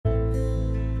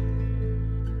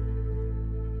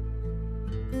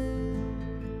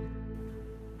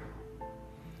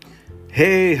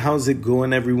Hey, how's it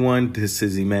going, everyone? This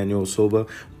is Emmanuel Soba.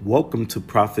 Welcome to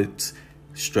Profits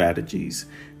Strategies.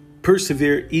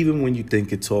 Persevere even when you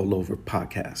think it's all over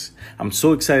podcast. I'm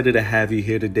so excited to have you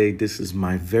here today. This is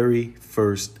my very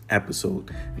first episode,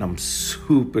 and I'm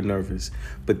super nervous.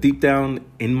 But deep down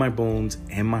in my bones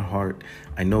and my heart,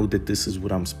 I know that this is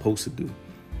what I'm supposed to do.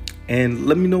 And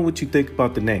let me know what you think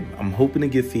about the name. I'm hoping to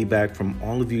get feedback from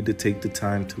all of you to take the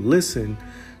time to listen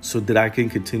so that I can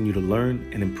continue to learn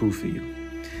and improve for you.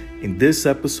 In this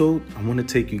episode, I want to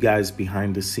take you guys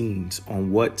behind the scenes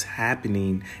on what's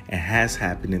happening and has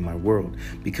happened in my world.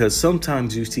 Because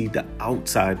sometimes you see the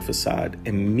outside facade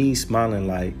and me smiling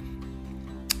like,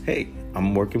 hey,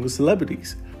 I'm working with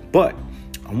celebrities. But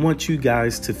I want you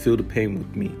guys to feel the pain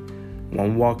with me. I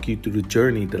want to walk you through the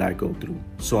journey that I go through.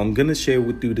 So I'm going to share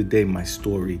with you today my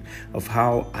story of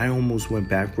how I almost went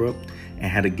bankrupt and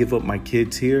had to give up my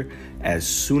kids here as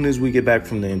soon as we get back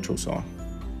from the intro song.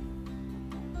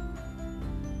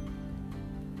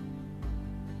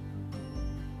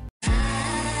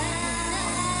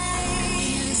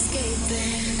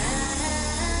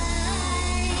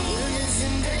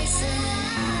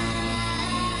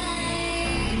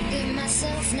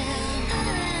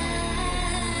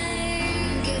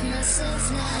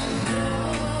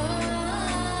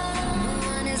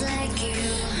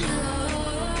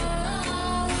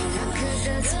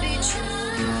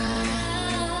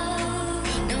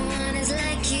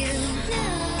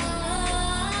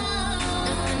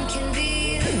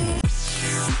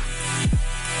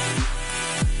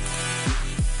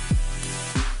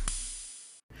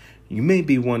 You may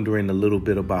be wondering a little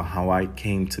bit about how I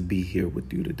came to be here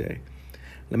with you today.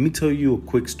 Let me tell you a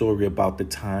quick story about the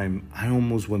time I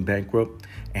almost went bankrupt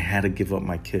and had to give up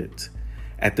my kids.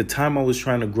 At the time, I was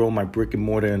trying to grow my brick and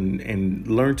mortar and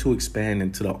learn to expand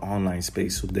into the online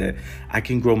space so that I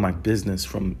can grow my business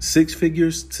from 6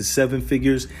 figures to 7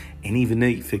 figures and even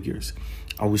 8 figures.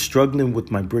 I was struggling with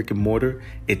my brick and mortar.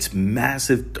 It's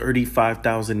massive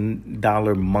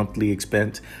 $35,000 monthly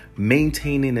expense,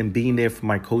 maintaining and being there for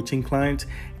my coaching clients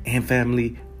and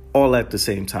family all at the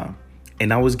same time.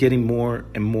 And I was getting more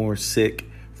and more sick,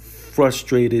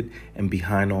 frustrated, and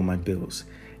behind all my bills.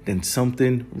 Then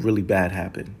something really bad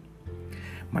happened.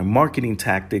 My marketing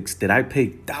tactics that I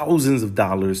paid thousands of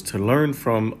dollars to learn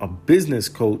from a business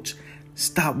coach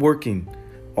stopped working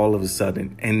all of a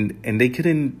sudden. And they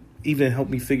couldn't even help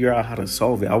me figure out how to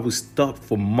solve it. I was stuck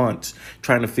for months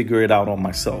trying to figure it out on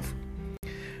myself,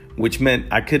 which meant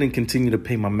I couldn't continue to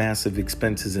pay my massive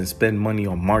expenses and spend money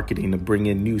on marketing to bring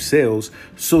in new sales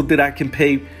so that I can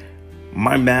pay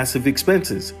my massive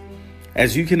expenses.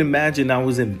 As you can imagine, I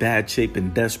was in bad shape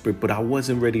and desperate, but I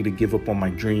wasn't ready to give up on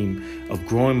my dream of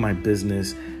growing my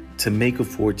business to make a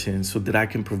fortune so that I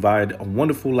can provide a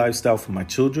wonderful lifestyle for my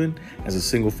children as a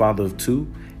single father of 2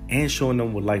 and showing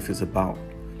them what life is about.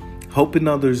 Helping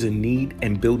others in need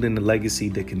and building a legacy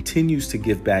that continues to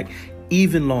give back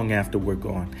even long after we're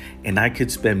gone. And I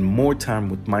could spend more time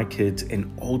with my kids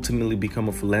and ultimately become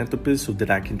a philanthropist so that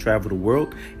I can travel the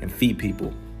world and feed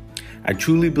people. I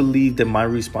truly believe that my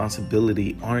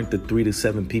responsibility aren't the 3 to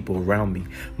 7 people around me.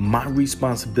 My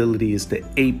responsibility is the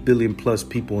 8 billion plus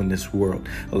people in this world.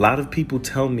 A lot of people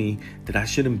tell me that I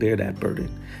shouldn't bear that burden,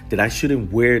 that I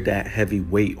shouldn't wear that heavy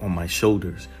weight on my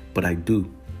shoulders, but I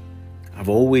do. I've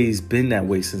always been that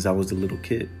way since I was a little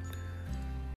kid.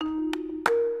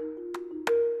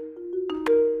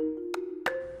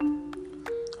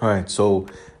 All right, so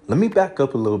let me back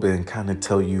up a little bit and kind of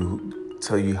tell you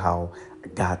how I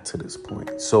got to this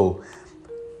point. So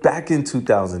back in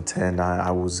 2010,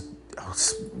 I was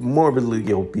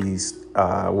morbidly obese.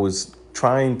 I was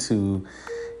trying to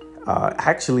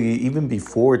actually, even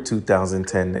before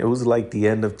 2010, it was like the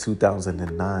end of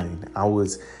 2009. I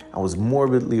was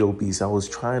morbidly obese. I was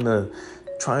trying to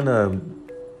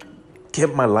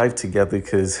get my life together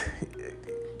because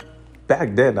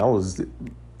back then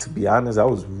to be honest, I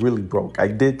was really broke. I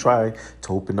did try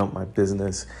to open up my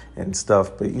business and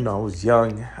stuff, but I was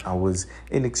young, I was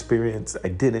inexperienced, I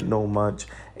didn't know much,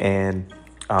 and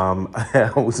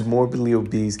I was morbidly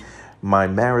obese. My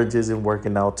marriage isn't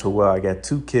working out too well. I got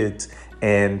 2 kids,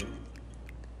 and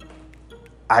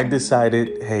I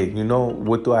decided, hey,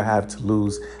 what do I have to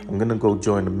lose? I'm going to go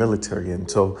join the military.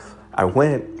 And so I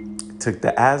took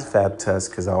the ASVAB test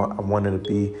because I wanted to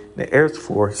be in the Air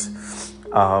Force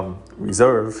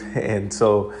Reserve. And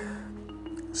so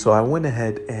I went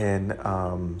ahead and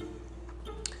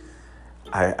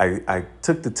I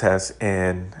took the test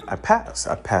and I passed.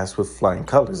 I passed with flying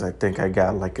colors. I think I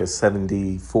got like a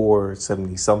 74,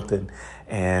 70 something.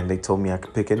 And they told me I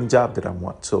could pick any job that I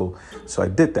want. So I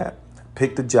did that.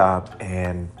 Picked the job,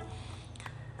 and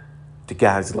the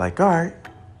guy's like, all right,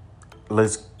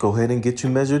 let's go ahead and get you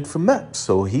measured for MEPS.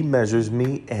 So he measures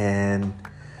me and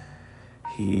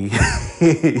he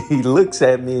he looks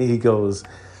at me and he goes,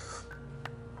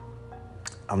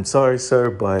 I'm sorry, sir,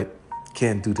 but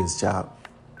can't do this job.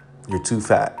 You're too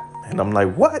fat. And I'm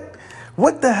like, what?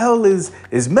 What the hell is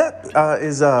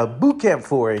boot camp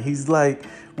for? And he's like,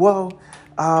 well,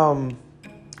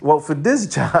 for this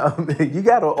job, you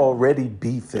gotta already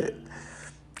be fit.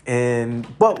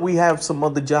 But we have some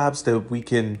other jobs that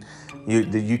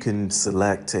you can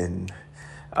select and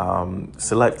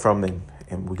select from,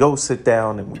 and we go sit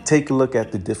down and we take a look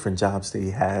at the different jobs that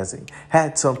he has. And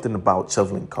had something about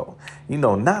shoveling coal.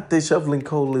 Not that shoveling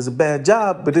coal is a bad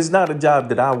job, but it's not a job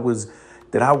that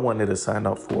I wanted to sign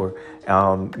up for.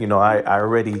 I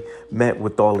already met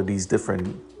with all of these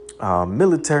different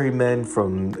military men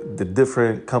from the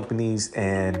different companies,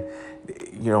 and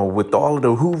with all of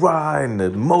the hoorah and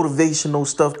the motivational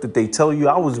stuff that they tell you,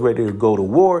 I was ready to go to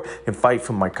war and fight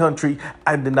for my country.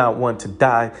 I did not want to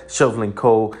die shoveling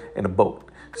coal in a boat.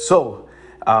 So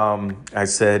I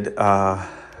said,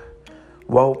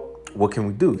 well, what can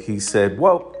we do? He said,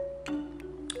 well,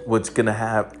 what's going to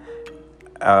happen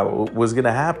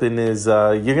is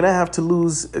you're gonna have to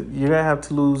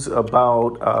lose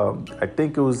about I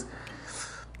think it was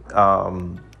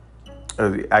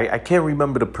I can't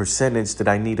remember the percentage that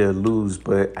I need to lose,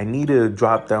 but I need to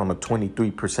drop down to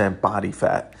 23% body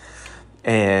fat.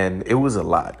 And it was a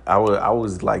lot. I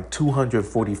was like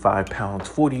 245 pounds,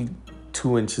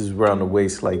 42 inches around the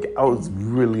waist. Like, I was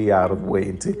really out of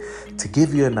weight. And to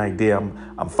give you an idea,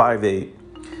 I'm 5'8".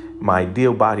 My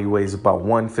ideal body weight is about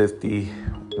 150.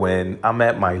 When I'm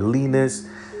at my leanest,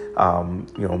 I'm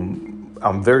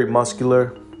very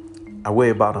muscular. I weigh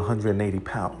about 180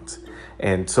 pounds.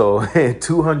 And so at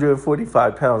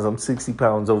 245 pounds, I'm 60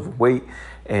 pounds overweight,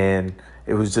 and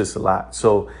it was just a lot.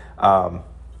 So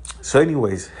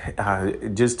anyways,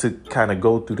 just to kind of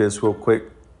go through this real quick,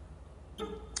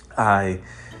 I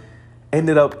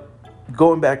ended up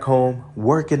going back home,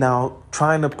 working out,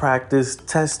 trying to practice,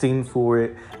 testing for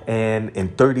it. And in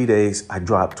 30 days, I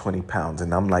dropped 20 pounds.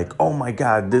 And I'm like, oh my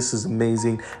God, this is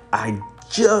amazing. I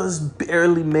just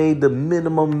barely made the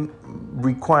minimum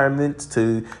requirements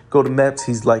to go to MEPS.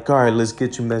 He's like, all right, let's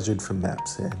get you measured for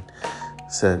MEPS. And I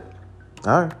said,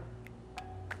 all right,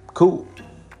 cool.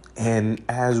 And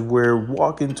as we're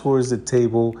walking towards the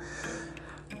table,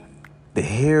 the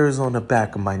hairs on the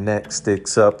back of my neck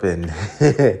sticks up, and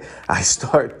I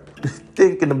start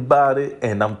thinking about it,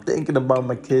 and I'm thinking about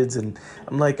my kids, and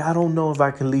I'm like, I don't know if I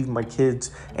can leave my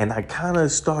kids. And I kind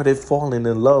of started falling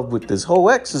in love with this whole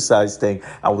exercise thing.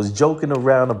 I was joking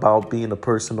around about being a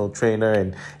personal trainer,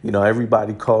 and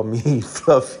everybody called me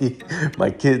Fluffy.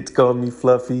 My kids called me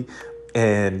Fluffy.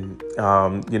 And I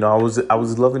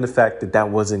was loving the fact that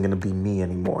wasn't going to be me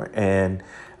anymore. And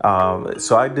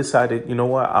so I decided, you know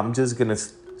what, I'm just going to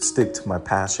stick to my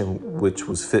passion, which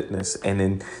was fitness. And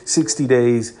in 60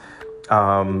 days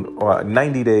or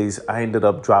 90 days, I ended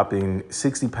up dropping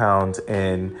 60 pounds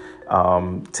and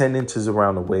 10 inches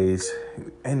around the waist.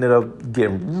 Ended up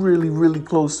getting really, really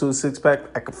close to a six-pack.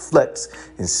 I could flex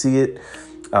and see it.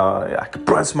 I could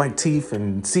brush my teeth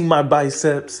and see my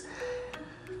biceps.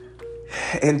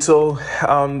 And so,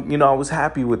 I was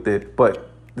happy with it. But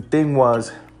the thing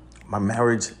was, my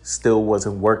marriage still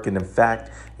wasn't working. In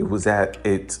fact, it was at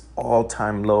its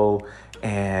all-time low.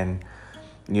 And,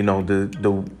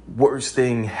 the worst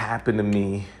thing happened to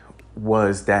me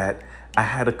was that I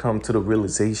had to come to the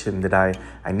realization that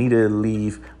I needed to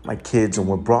leave my kids. And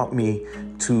what brought me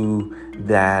to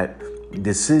that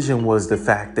decision was the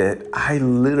fact that I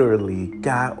literally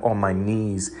got on my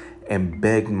knees and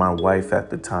begged my wife at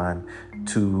the time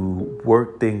to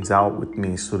work things out with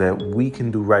me so that we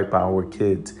can do right by our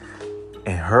kids.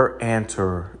 And her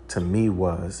answer to me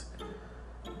was,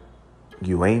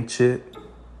 you ain't shit.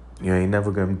 You ain't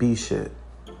never gonna be shit.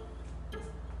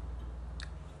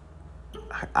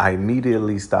 I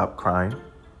immediately stopped crying.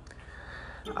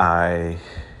 I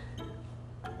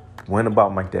went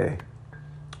about my day.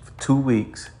 For 2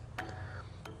 weeks,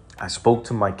 I spoke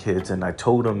to my kids and I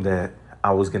told them that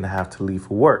I was going to have to leave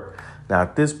for work. Now,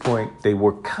 at this point, they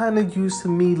were kind of used to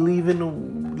me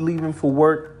leaving for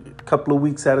work a couple of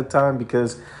weeks at a time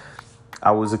because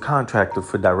I was a contractor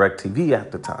for DirecTV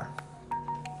at the time.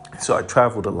 So I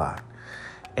traveled a lot.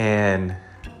 And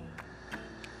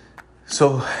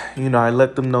so, I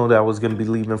let them know that I was going to be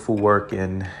leaving for work,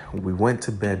 and we went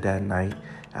to bed that night.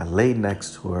 I laid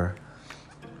next to her,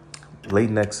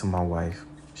 laid next to my wife.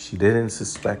 She didn't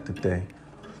suspect a thing.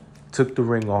 Took the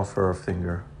ring off her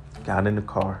finger, got in the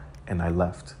car, and I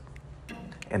left.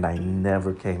 And I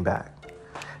never came back.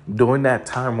 During that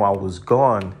time while I was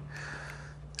gone,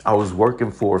 I was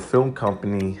working for a film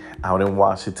company out in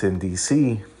Washington,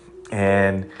 D.C.,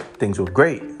 and things were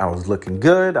great. I was looking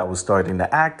good. I was starting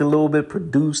to act a little bit,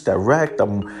 produce, direct.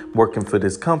 I'm working for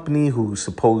this company who's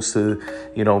supposed to,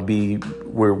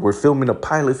 we're filming a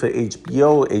pilot for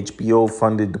HBO. HBO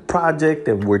funded the project,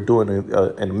 and we're doing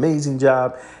an amazing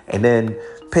job. And then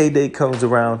payday comes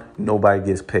around, nobody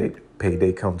gets paid.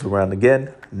 Payday comes around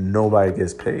again, nobody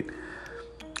gets paid.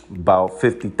 About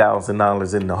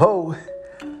 $50,000 in the hole,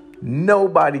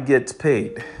 nobody gets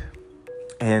paid.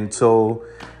 And so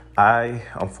I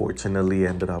unfortunately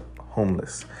ended up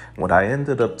homeless. What I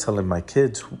ended up telling my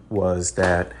kids was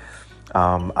that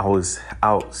I was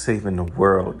out saving the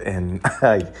world, and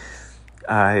I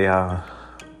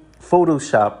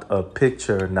photoshopped a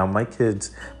picture. Now my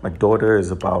daughter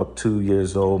is about 2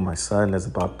 years old. My son is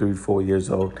about 3-4 years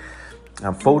old. I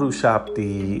photoshopped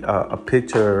a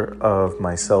picture of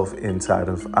myself inside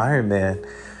of Iron Man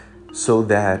so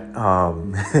that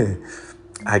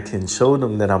I can show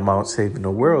them that I'm out saving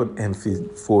the world. And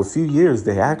for a few years,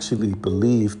 they actually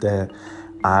believed that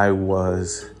I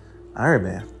was Iron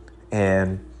Man.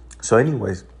 And so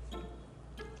anyways,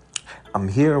 I'm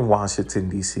here in Washington,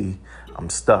 D.C. I'm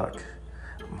stuck.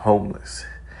 I'm homeless.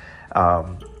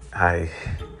 I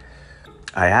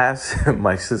asked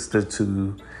my sister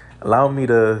to allow me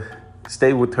to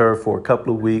stay with her for a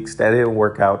couple of weeks. That didn't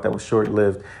work out. That was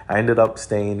short-lived. I ended up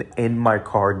staying in my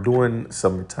car during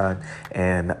summertime.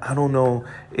 And I don't know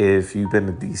if you've been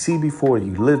to D.C. before,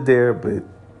 you lived there, but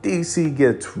D.C.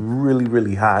 gets really,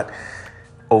 really hot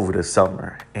over the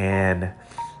summer. And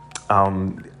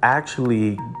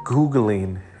actually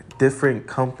Googling different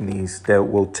companies that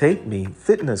will take me,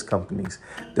 fitness companies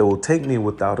that will take me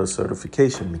without a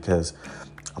certification, because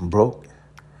I'm broke,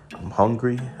 I'm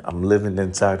hungry, I'm living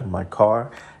inside of my car,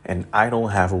 and I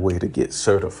don't have a way to get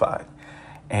certified.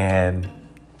 And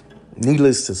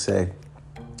needless to say,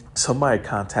 somebody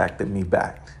contacted me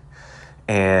back,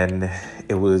 and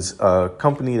it was a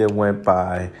company that went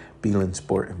by Beeline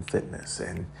Sport and Fitness,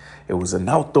 and it was an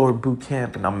outdoor boot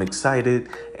camp, and I'm excited.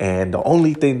 And the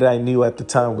only thing that I knew at the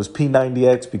time was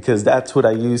P90X, because that's what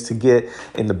I used to get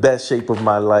in the best shape of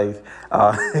my life.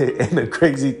 And the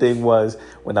crazy thing was,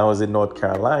 when I was in North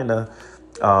Carolina,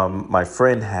 my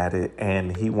friend had it,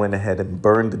 and he went ahead and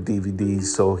burned the DVDs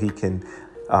so he can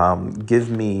give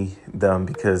me them,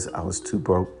 because I was too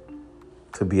broke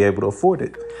to be able to afford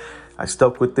it. I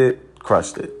stuck with it,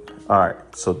 crushed it. All right,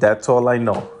 so that's all I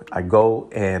know. I go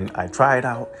and I try it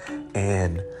out,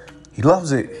 and he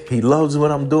loves it. He loves what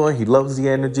I'm doing. He loves the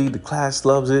energy. The class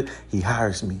loves it. He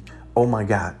hires me. Oh my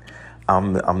God,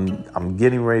 I'm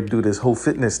getting ready to do this whole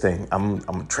fitness thing. I'm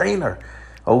a trainer.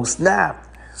 Oh snap!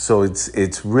 So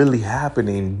it's really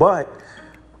happening, but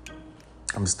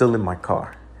I'm still in my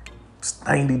car. It's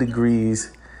 90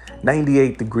 degrees,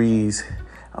 98 degrees.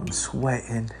 I'm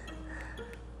sweating.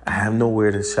 I have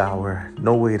nowhere to shower,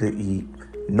 nowhere to eat,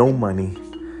 no money.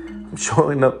 I'm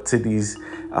showing up to these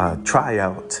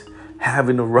tryouts,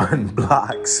 having to run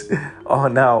blocks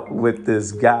on out with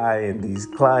this guy and these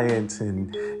clients,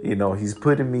 and he's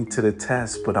putting me to the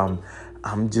test. But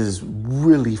I'm just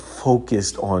really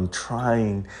focused on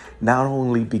trying, not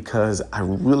only because I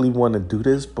really want to do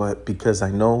this, but because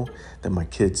I know that my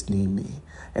kids need me.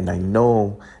 And I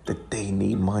know that they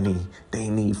need money. They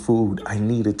need food. I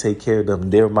need to take care of them.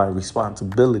 They're my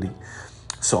responsibility.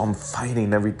 So I'm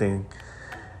fighting everything,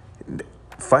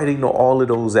 fighting all of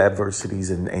those adversities,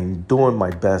 and doing my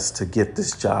best to get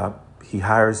this job. He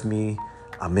hires me.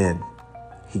 I'm in.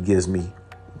 He gives me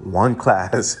one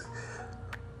class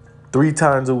 3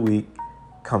 times a week,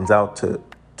 comes out to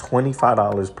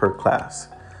 $25 per class.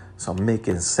 So I'm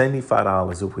making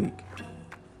 $75 a week.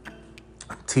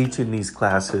 Teaching these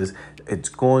classes, it's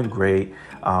going great.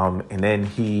 And then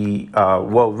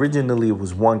originally it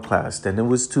was 1 class, then it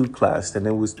was 2 classes, then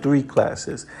it was 3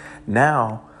 classes.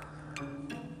 Now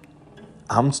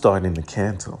I'm starting to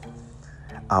cancel.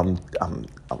 I'm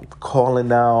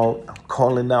calling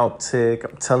out sick.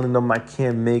 I'm telling them I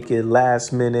can't make it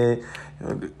last minute,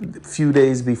 a few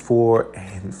days before,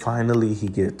 and finally he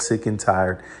gets sick and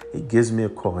tired. He gives me a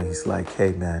call. He's like,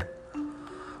 "Hey man,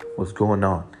 what's going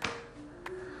on?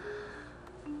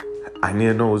 I need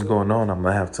to know what's going on. I'm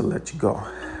going to have to let you go."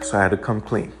 So I had to come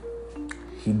clean.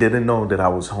 He didn't know that I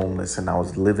was homeless and I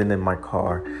was living in my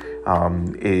car.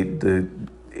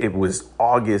 It was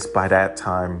August by that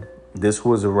time. This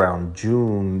was around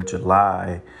June,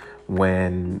 July,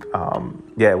 when,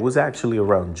 it was actually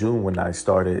around June when I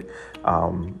started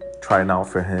trying out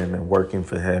for him and working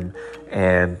for him.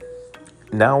 And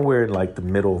now we're in like the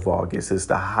middle of August. It's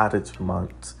the hottest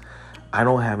month I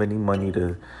don't have any money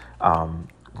to,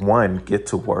 one, get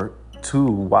to work, two,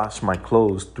 wash my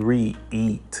clothes, three,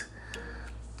 eat.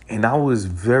 And I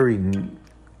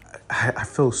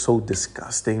feel so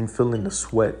disgusting, feeling the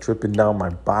sweat dripping down my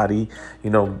body,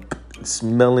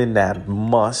 smelling that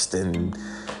must and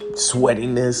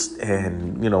sweatiness,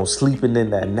 and, sleeping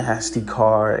in that nasty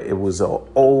car. It was an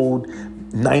old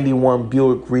 91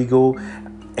 Buick Regal,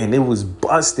 and it was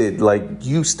busted. Like,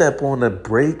 you step on the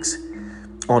brakes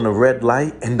on a red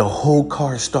light and the whole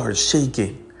car starts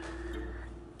shaking.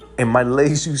 And my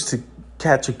legs used to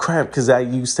catch a cramp because I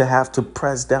used to have to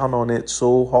press down on it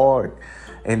so hard.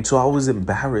 And so I was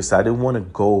embarrassed. I didn't want to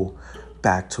go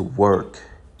back to work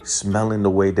smelling the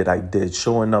way that I did,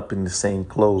 showing up in the same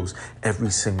clothes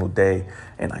every single day.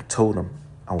 And I told him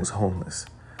I was homeless.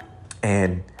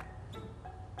 And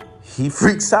he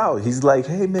freaks out. He's like,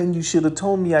 hey, man, you should have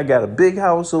told me. I got a big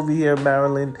house over here in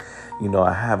Maryland.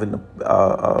 I have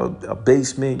a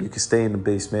basement. You can stay in the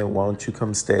basement. Why don't you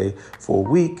come stay for a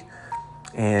week?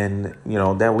 And,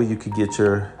 that way you could get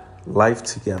your life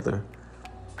together.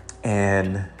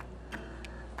 And,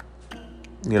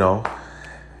 and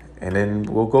then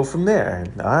we'll go from there.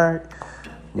 And, all right.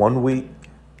 1 week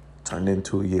turned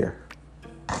into a year,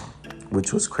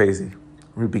 which was crazy.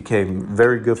 We became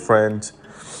very good friends.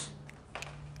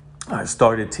 I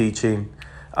started teaching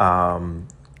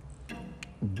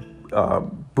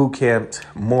boot camped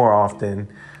more often.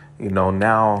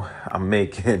 Now I'm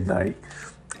making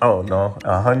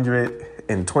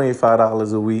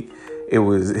 $125 a week. It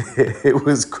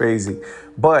was crazy.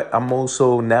 But I'm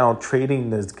also now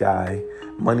trading this guy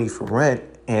money for rent,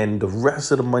 and the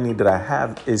rest of the money that I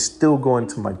have is still going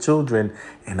to my children,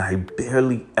 and I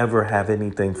barely ever have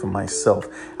anything for myself.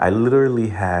 I literally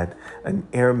had an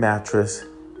air mattress,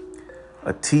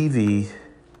 a TV,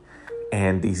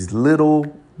 and these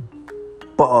little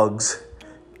bugs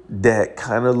that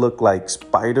kind of look like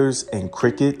spiders and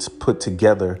crickets put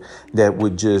together that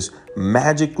would just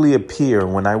magically appear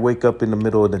when I wake up in the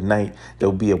middle of the night.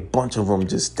 There'll be a bunch of them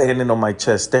just standing on my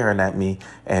chest, staring at me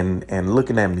and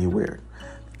looking at me weird.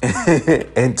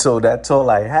 And so that's all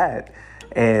I had.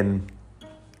 And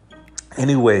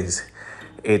anyways,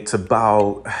 it's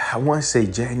about, I want to say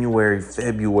January,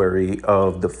 February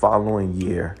of the following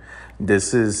year.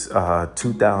 This is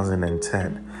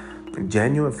 2010.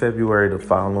 January, February the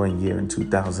following year in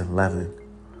 2011,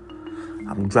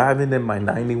 I'm driving in my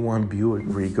 91 Buick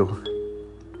Regal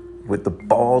with the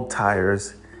bald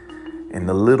tires and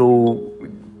the little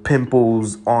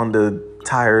pimples on the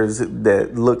tires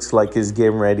that looks like it's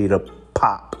getting ready to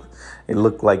pop. It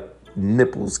looked like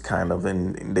nipples kind of,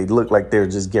 and they look like they're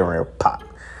just getting ready to pop.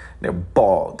 They're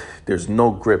bald. There's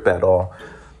no grip at all.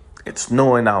 It's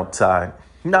snowing outside.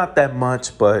 Not that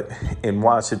much, but in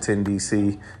Washington,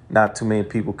 D.C., not too many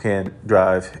people can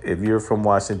drive. If you're from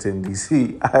Washington,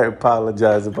 D.C., I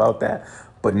apologize about that,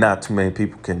 but not too many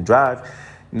people can drive.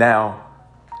 Now,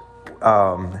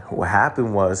 what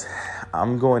happened was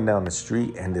I'm going down the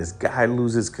street and this guy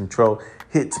loses control,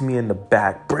 hits me in the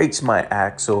back, breaks my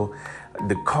axle.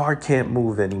 The car can't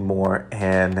move anymore.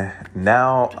 And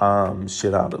now I'm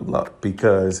shit out of luck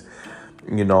because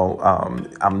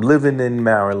I'm living in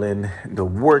Maryland. The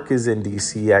work is in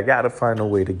D.C. I got to find a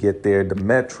way to get there. The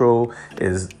metro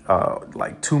is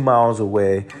like 2 miles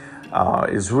away.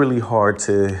 It's really hard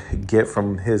to get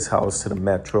from his house to the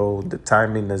metro. The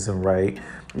timing isn't right,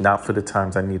 not for the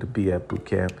times I need to be at boot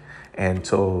camp. And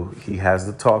so he has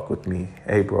to talk with me.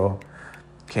 Hey, bro,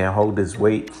 can't hold this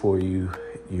weight for you.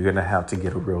 You're going to have to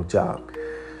get a real job.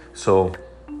 So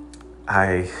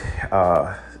I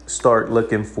start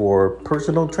looking for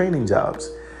personal training jobs,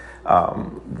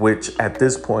 which at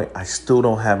this point, I still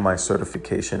don't have my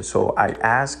certification. So I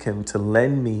asked him to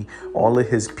lend me all of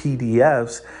his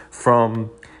PDFs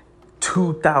from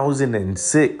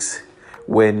 2006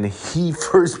 when he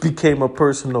first became a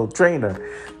personal trainer.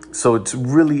 So it's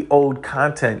really old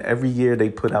content. Every year they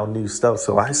put out new stuff.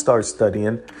 So I start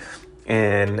studying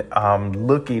and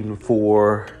looking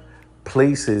for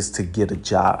places to get a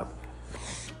job.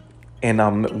 And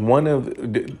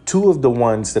two of the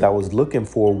ones that I was looking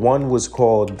for. One was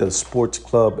called the Sports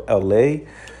Club LA,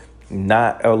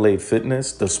 not LA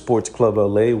Fitness. The Sports Club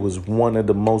LA was one of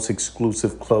the most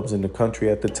exclusive clubs in the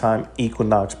country at the time.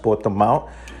 Equinox bought them out.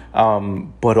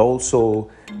 But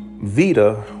also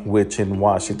Vita, which in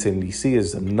Washington, D.C.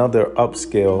 is another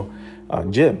upscale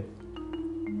gym.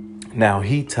 Now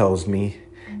he tells me,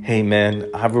 hey, man,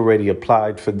 I've already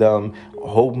applied for them a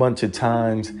whole bunch of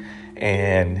times.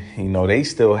 And, they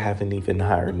still haven't even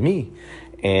hired me.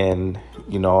 And,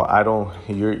 you're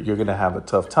going to have a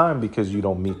tough time because you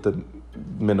don't meet the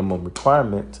minimum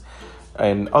requirements.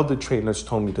 And other trainers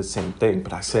told me the same thing.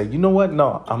 But I said, you know what?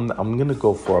 No, I'm going to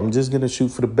go for it. I'm just going to shoot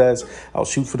for the best. I'll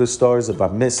shoot for the stars. If I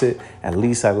miss it, at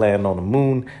least I land on the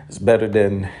moon. It's better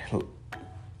than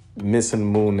missing the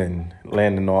moon and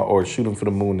landing on, or shooting for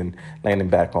the moon and landing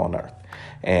back on Earth.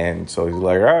 And so he's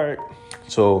like, all right.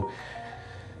 So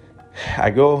I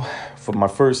go for my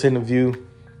first interview.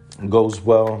 It goes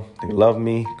well. They love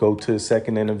me. Go to the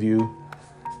second interview.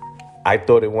 I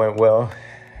thought it went well.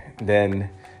 Then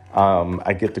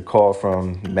I get the call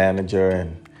from the manager,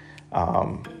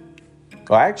 and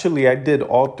actually I did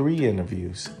all 3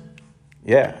 interviews.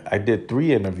 Yeah, I did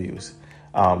 3 interviews.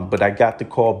 But I got the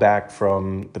call back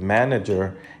from the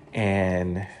manager,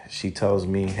 and she tells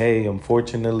me, hey,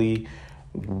 unfortunately,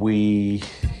 we're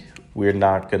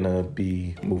not going to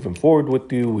be moving forward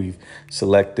with you. We've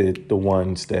selected the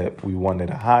ones that we wanted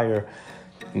to hire.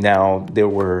 Now, there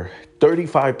were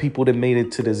 35 people that made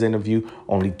it to this interview.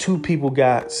 Only 2 people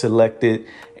got selected,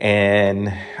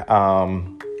 and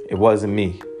it wasn't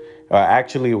me.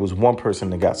 Actually, it was 1 person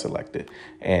that got selected,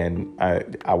 and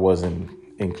I wasn't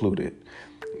included.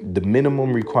 The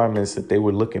minimum requirements that they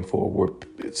were looking for were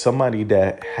somebody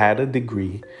that had a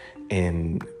degree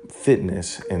in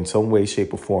fitness in some way,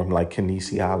 shape, or form, like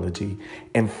kinesiology,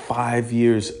 and 5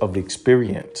 years of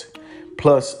experience,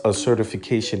 plus a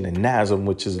certification in NASM,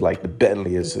 which is like the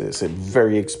Bentley. It's a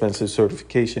very expensive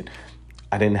certification.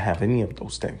 I didn't have any of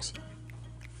those things.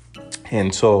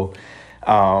 And so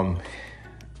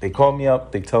they call me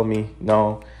up. They tell me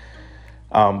no.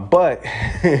 But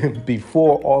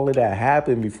before all of that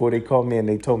happened, before they called me and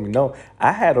they told me no,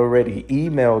 I had already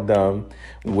emailed them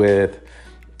with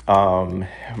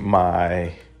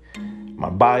my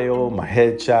bio, my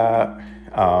headshot.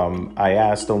 I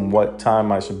asked them what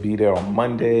time I should be there on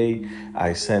Monday.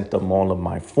 I sent them all of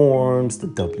my forms, the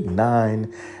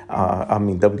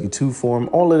W2 form,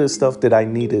 all of the stuff that I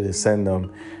needed to send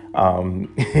them.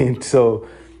 And so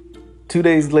 2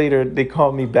 days later, they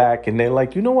called me back and they're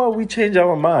like, you know what? We changed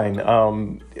our mind.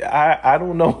 I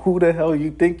don't know who the hell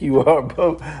you think you are,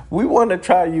 but we want to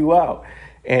try you out.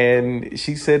 And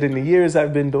she said, in the years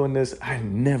I've been doing this, I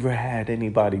never had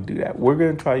anybody do that. We're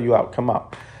going to try you out. Come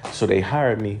out. So they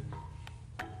hired me.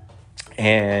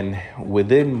 And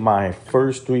within my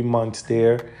first 3 months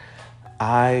there,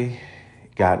 I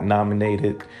got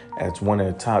nominated as one of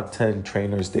the top 10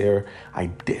 trainers there. I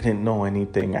didn't know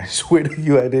anything. I swear to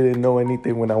you, I didn't know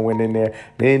anything when I went in there.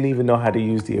 They didn't even know how to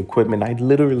use the equipment. I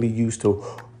literally used to,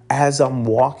 as I'm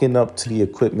walking up to the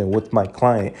equipment with my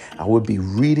client, I would be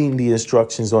reading the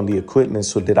instructions on the equipment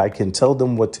so that I can tell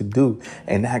them what to do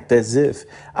and act as if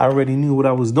I already knew what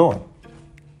I was doing.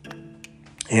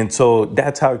 And so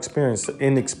that's how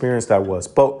inexperienced I was.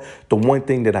 But the one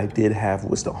thing that I did have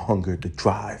was the hunger, the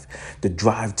drive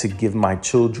to give my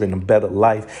children a better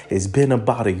life. It's been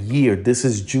about a year. This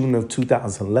is June of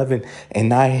 2011,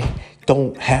 and I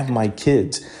don't have my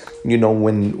kids. You know,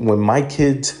 when my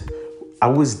kids, I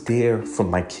was there for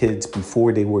my kids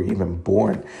before they were even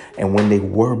born. And when they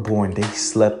were born, they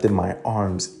slept in my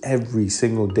arms every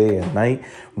single day and night.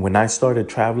 When I started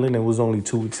traveling, it was only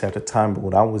 2 weeks at a time. But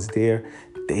when I was there,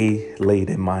 they laid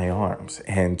in my arms.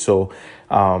 And so,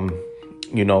 one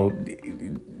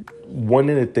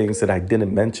of the things that I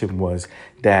didn't mention was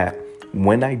that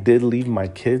when I did leave my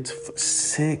kids for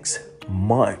 6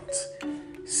 months,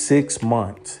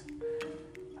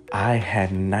 I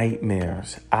had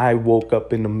nightmares. I woke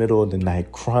up in the middle of the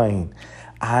night crying.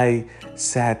 I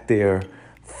sat there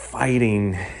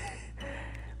fighting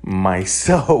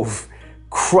myself,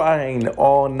 crying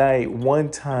all night.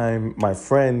 One time, my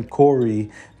friend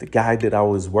Corey, the guy that I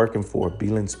was working for,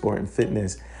 Beeline Sport and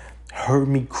Fitness, heard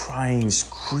me crying,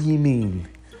 screaming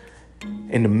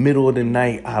in the middle of the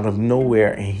night out of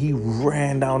nowhere. And he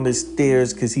ran down the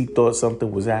stairs because he thought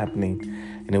something was happening.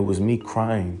 And it was me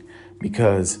crying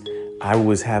because I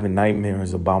was having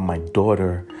nightmares about my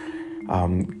daughter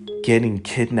getting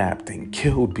kidnapped and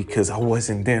killed because I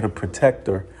wasn't there to protect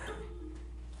her.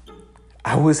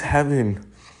 I was having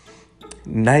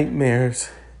nightmares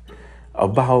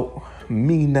about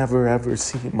me never ever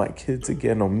seeing my kids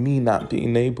again, or me not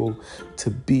being able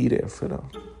to be there for them.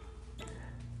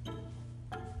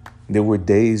 There were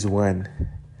days when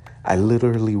I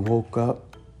literally woke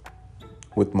up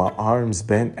with my arms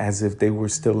bent as if they were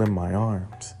still in my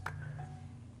arms.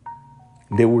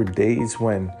 There were days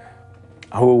when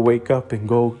I would wake up and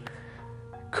go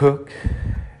cook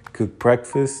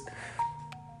breakfast,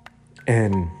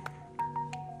 and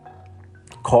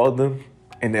call them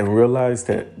and then realize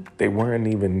that they weren't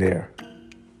even there.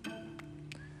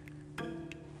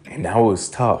 And that was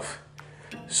tough.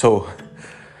 So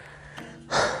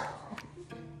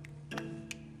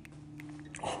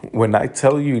When I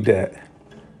tell you that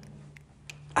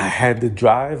I had the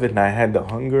drive and I had the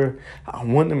hunger, I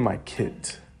wanted my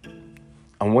kids.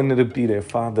 I wanted to be their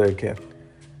father again.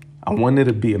 I wanted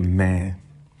to be a man.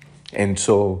 And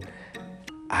so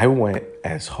I went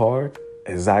as hard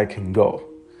as I can go.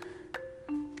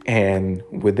 And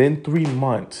within 3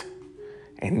 months,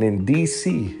 and in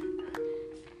DC,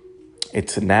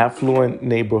 it's an affluent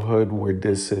neighborhood where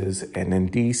this is. And in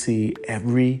DC,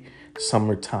 every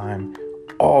summertime,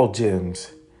 all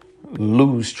gyms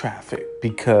lose traffic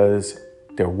because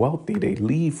they're wealthy. They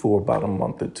leave for about a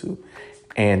month or two.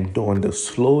 And during the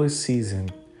slowest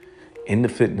season in the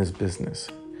fitness business,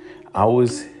 I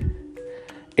was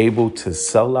able to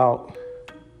sell out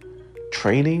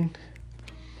training,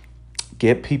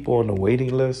 get people on the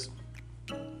waiting list,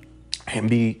 and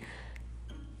be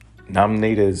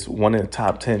nominated as one of the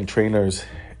top 10 trainers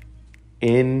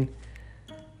at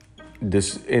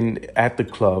the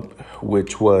club,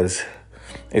 which was,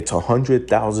 it's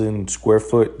 100,000 square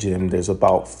foot gym. There's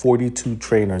about 42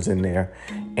 trainers in there,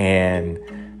 and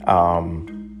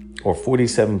or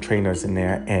 47 trainers in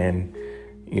there, and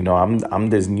I'm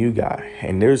this new guy,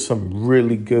 and there's some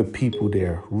really good people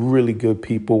there, really good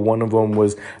people. One of them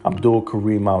was Abdul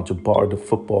Kareem Al-Jabbar, the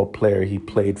football player. He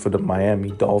played for the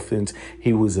Miami Dolphins.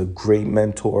 He was a great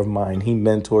mentor of mine. He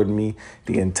mentored me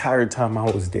the entire time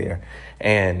I was there.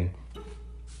 And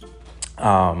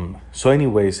so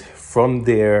anyways, from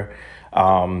there,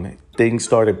 things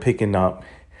started picking up.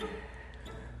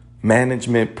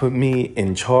 Management put me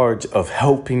in charge of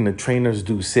helping the trainers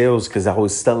do sales because I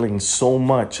was selling so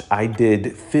much. I did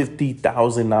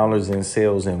 $50,000 in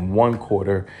sales in one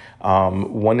quarter.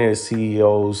 One of the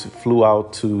CEOs flew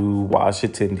out to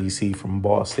Washington, D.C. from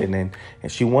Boston, and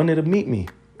she wanted to meet me,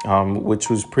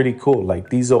 which was pretty cool. Like,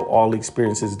 these are all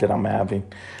experiences that I'm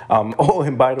having.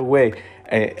 And by the way,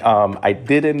 I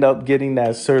did end up getting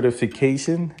that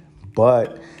certification,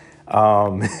 but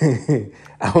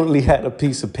I only had a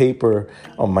piece of paper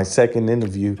on my second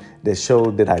interview that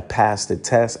showed that I passed the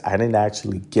test. I didn't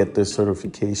actually get the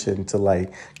certification until like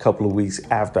a couple of weeks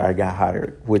after I got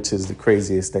hired, which is the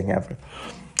craziest thing ever.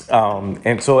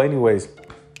 And so anyways,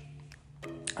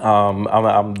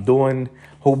 I'm doing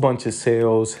a whole bunch of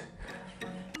sales.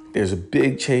 There's a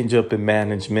big change up in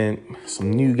management.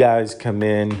 Some new guys come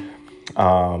in.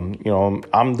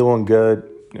 I'm doing good.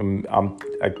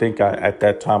 I think at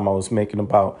that time I was making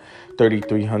about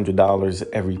 $3,300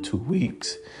 every 2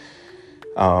 weeks.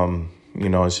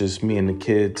 It's just me and the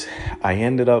kids. I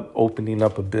ended up opening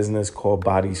up a business called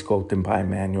Body Sculpting by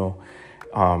Emmanuel,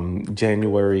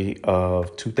 January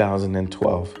of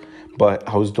 2012. But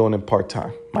I was doing it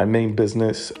part-time. My main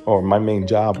business, or my main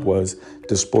job, was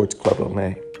the Sports Club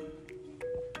LA.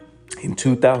 In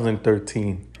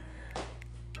 2013,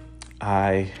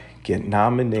 I got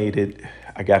nominated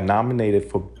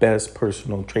for Best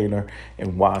Personal Trainer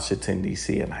in Washington,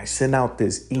 D.C. And I sent out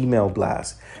this email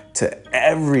blast to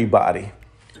everybody.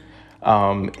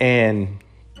 And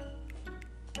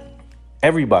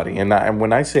everybody. And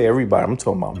when I say everybody, I'm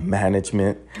talking about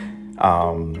management,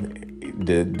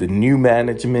 the new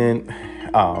management,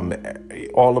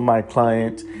 all of my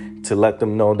clients, to let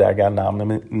them know that I got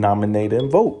nominated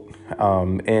and vote.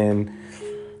 And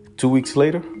 2 weeks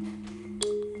later,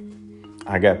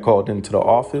 I got called into the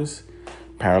office.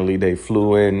 Apparently they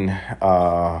flew in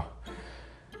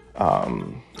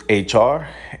HR,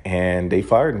 and they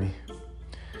fired me.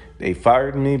 They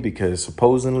fired me because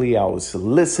supposedly I was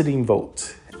soliciting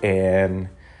votes, and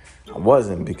I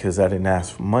wasn't, because I didn't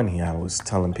ask for money. I was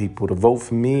telling people to vote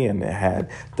for me, and it had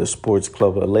the Sports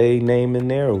Club LA name in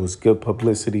there. It was good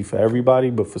publicity for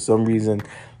everybody, but for some reason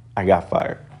I got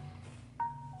fired.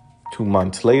 2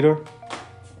 months later,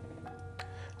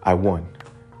 I won.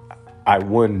 I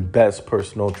won Best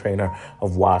Personal Trainer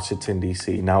of Washington,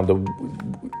 D.C. Now, the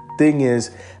thing is,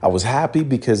 I was happy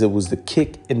because it was the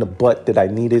kick in the butt that I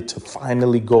needed to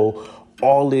finally go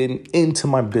all into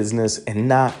my business and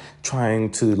not trying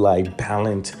to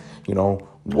balance,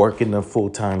 working a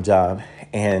full-time job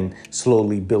and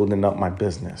slowly building up my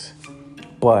business.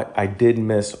 But I did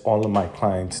miss all of my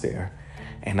clients there.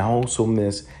 And I also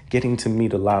miss getting to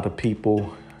meet a lot of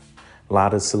people, a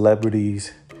lot of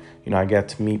celebrities. I got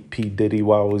to meet P. Diddy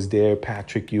while I was there,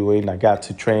 Patrick Ewing. I got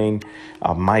to train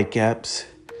Mike Epps.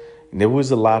 There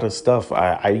was a lot of stuff.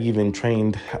 I even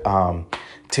trained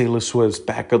Taylor Swift's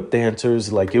backup dancers.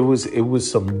 It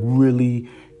was some really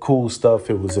cool stuff.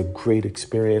 It was a great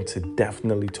experience. It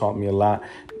definitely taught me a lot,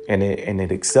 and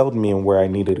it excelled me in where I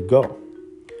needed to go.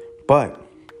 But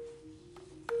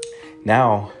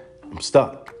now I'm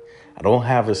stuck. I don't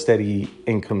have a steady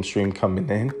income stream coming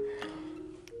in.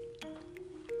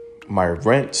 my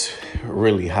rent's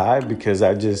really high because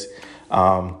I just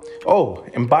oh,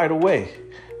 and by the way,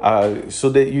 so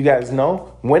that you guys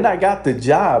know, when I got the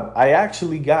job, I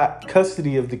actually got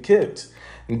custody of the kids.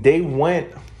 They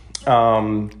went,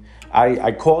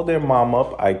 I called their mom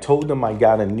up. I told them I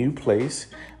got a new place.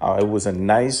 It was a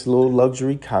nice little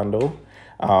luxury condo.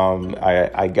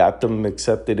 I got them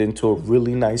accepted into a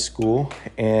really nice school,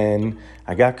 and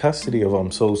I got custody of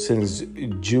them. So since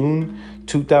June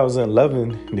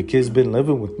 2011, the kids been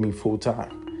living with me full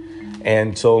time.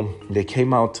 And so they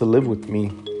came out to live with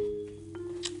me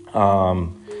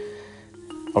around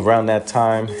that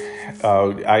time.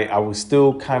 I was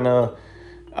still kind of,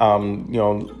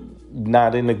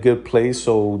 not in a good place.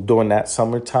 So during that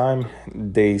summertime,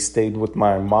 they stayed with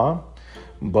my mom,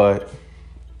 but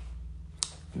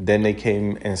then they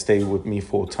came and stayed with me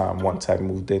full time once I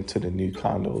moved into the new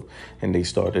condo and they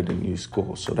started a new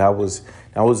school. So that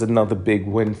was another big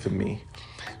win for me.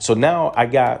 So now I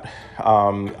got,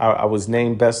 I was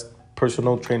named best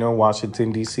personal trainer in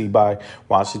Washington, D.C. by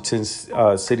Washington's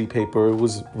City Paper. It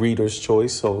was Reader's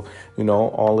Choice. So,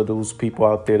 all of those people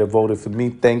out there that voted for me,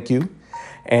 thank you.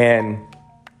 And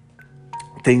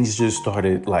things just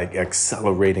started like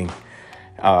accelerating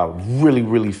really,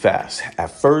 really fast. At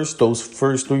first, those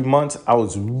first 3 months, I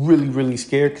was really, really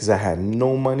scared because I had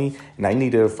no money and I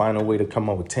needed to find a way to come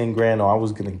up with 10 grand or I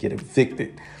was going to get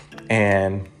evicted.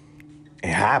 And it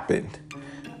happened.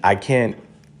 I can't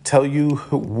tell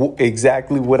you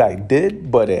exactly what I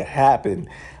did, but it happened.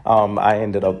 I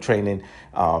ended up training,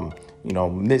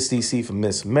 Miss DC for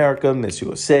Miss America, Miss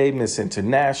USA, Miss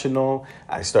International.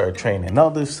 I started training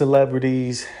other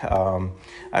celebrities.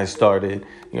 I started,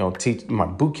 my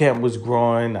boot camp was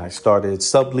growing. I started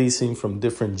subleasing from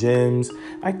different gyms.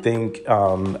 I think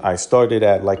I started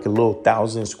at like a little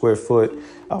 1,000 square foot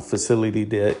facility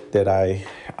that I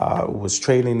was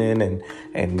training in,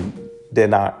 and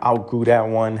then I outgrew that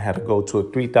one, had to go to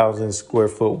a 3,000 square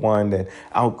foot one, then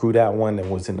outgrew that one that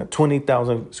was in a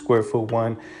 20,000 square foot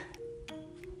one.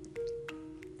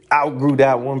 Outgrew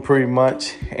that one pretty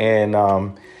much, and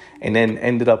then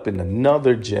ended up in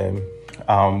another gym,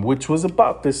 which was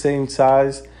about the same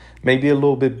size, maybe a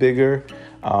little bit bigger.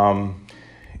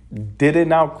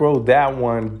 Didn't outgrow that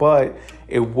one, but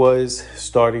it was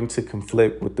starting to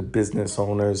conflict with the business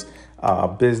owner's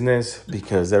business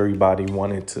because everybody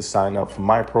wanted to sign up for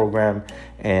my program,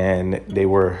 and they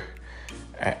were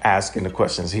asking the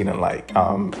questions he didn't like.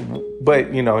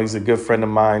 But, he's a good friend of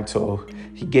mine, so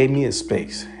he gave me a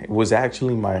space. It was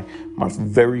actually my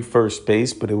very first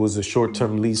space, but it was a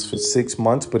short-term lease for 6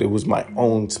 months, but it was my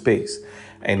own space.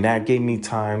 And that gave me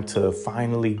time to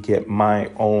finally get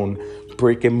my own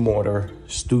brick and mortar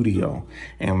studio.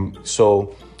 And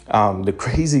so the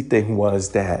crazy thing was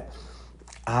that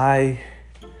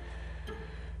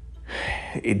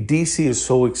DC is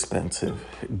so expensive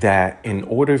that in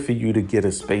order for you to get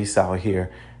a space out here,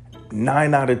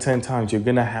 9 out of 10 times you're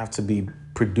going to have to be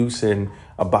producing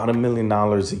about $1 million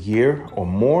a year or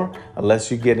more,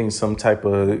 unless you're getting some type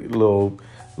of little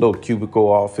cubicle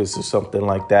office or something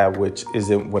like that, which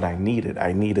isn't what I needed.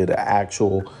 I needed an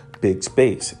actual big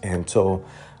space. And so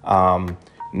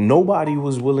nobody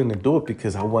was willing to do it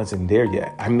because I wasn't there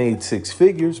yet. I made 6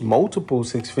 figures, multiple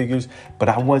 6 figures, but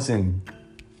I wasn't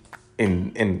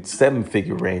in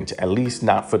 7-figure range, at least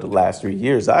not for the last 3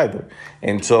 years either.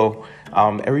 And so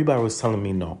everybody was telling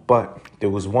me no, but there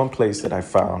was one place that I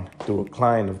found through a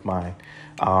client of mine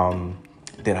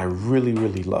that I really,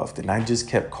 really loved. And I just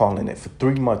kept calling it for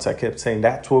 3 months. I kept saying,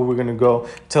 that's where we're going to go.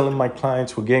 Telling my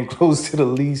clients we're getting close to the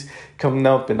lease coming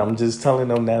up. And I'm just telling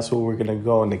them that's where we're going to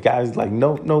go. And the guy's like,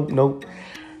 no.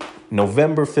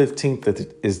 November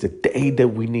 15th is the day that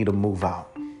we need to move out.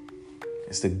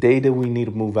 It's the day that we need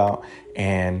to move out.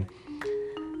 And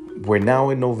we're now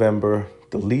in November.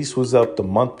 The lease was up the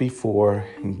month before.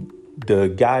 The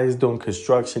guy is doing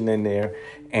construction in there,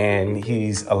 and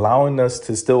he's allowing us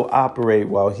to still operate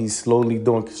while he's slowly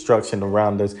doing construction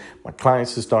around us. My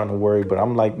clients are starting to worry, but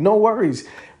I'm like, no worries.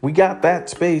 We got that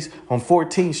space on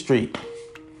 14th Street.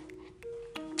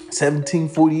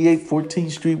 1748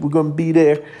 14th Street. We're going to be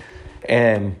there.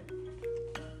 And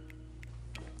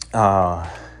I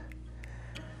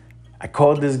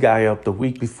called this guy up the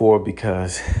week before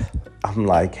because I'm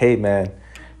like, hey, man,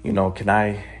 can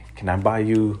I buy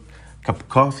you a cup of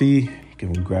coffee?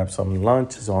 Can we grab some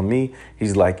lunch? It's on me.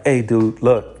 He's like, hey, dude,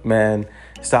 look, man,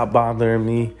 stop bothering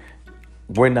me.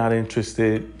 We're not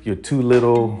interested. You're too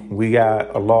little. We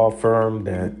got a law firm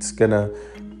that's going to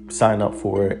sign up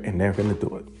for it, and they're going to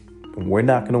do it. And we're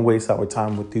not going to waste our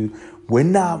time with you. We're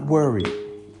not worried.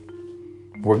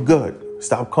 We're good.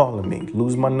 Stop calling me.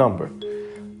 Lose my number.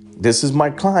 This is my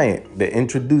client that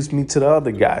introduced me to the other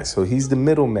guy. So he's the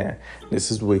middleman. This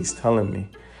is what he's telling me.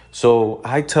 So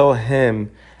I tell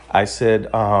him, I said,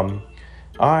 all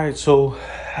right, so,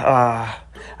 I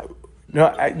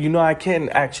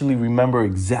can't actually remember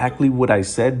exactly what I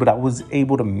said, but I was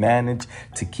able to manage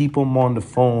to keep him on the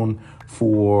phone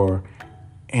for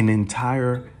an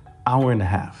entire hour and a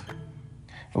half.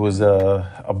 It was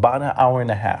about an hour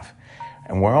and a half.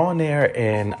 And we're on there,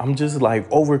 and I'm just like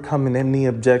overcoming any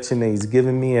objection that he's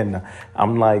giving me. And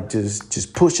I'm like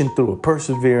just pushing through it,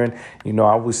 persevering.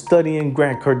 I was studying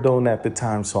Grant Cardone at the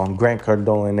time, so I'm Grant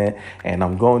Cardone it, and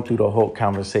I'm going through the whole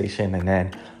conversation. And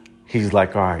then he's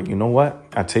like, all right, you know what?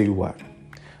 I tell you what,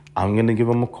 I'm going to give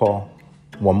him a call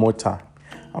one more time.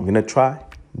 I'm going to try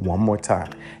one more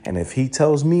time. And if he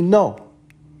tells me no,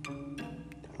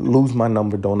 lose my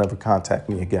number. Don't ever contact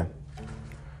me again. I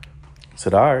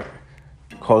said, all right.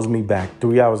 Calls me back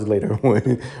 3 hours later.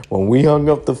 When we hung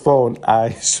up the phone,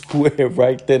 I swear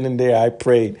right then and there, I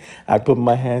prayed. I put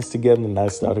my hands together and I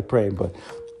started praying. But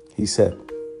he said,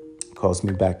 calls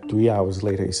me back 3 hours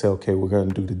later. He said, okay, we're going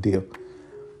to do the deal.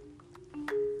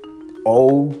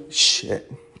 Oh,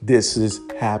 shit. This is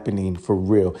happening for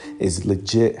real. It's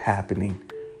legit happening.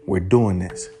 We're doing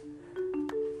this.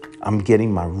 I'm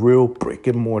getting my real brick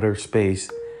and mortar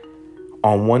space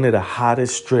on one of the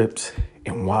hottest strips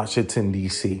in Washington,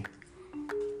 D.C.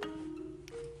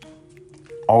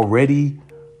 Already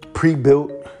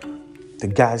pre-built. The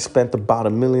guy spent about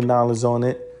 $1 million on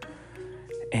it.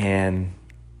 And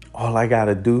all I got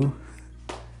to do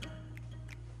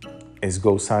is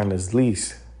go sign this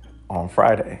lease on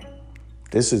Friday.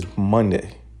 This is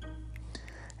Monday.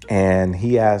 And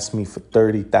he asked me for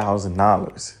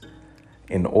 $30,000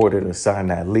 in order to sign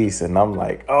that lease. And I'm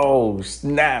like, oh,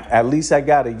 snap. At least I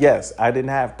got a yes. I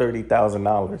didn't have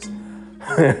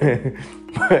 $30,000.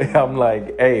 But I'm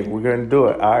like, hey, we're going to do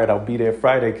it. All right, I'll be there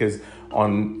Friday because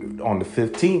on the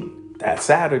 15th, that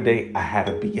Saturday, I had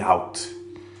to be out.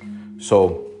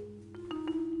 So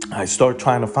I start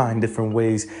trying to find different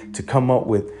ways to come up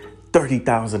with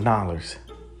 $30,000.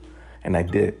 And I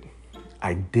did.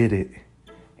 I did it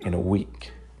in a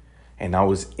week. And I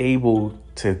was able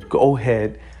to go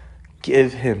ahead,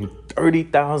 give him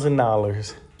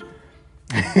 $30,000.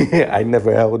 I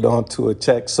never held on to a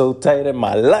check so tight in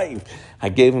my life. I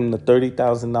gave him the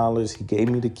 $30,000. He gave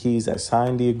me the keys. I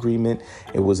signed the agreement.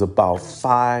 It was about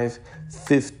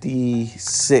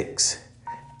 5:56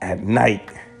 at night.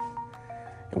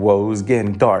 Well, it was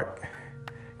getting dark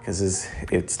because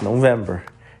it's November.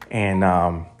 And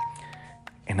I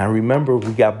remember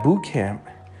we got boot camp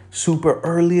super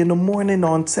early in the morning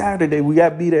on Saturday. We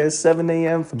got to be there at 7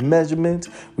 a.m. for measurements.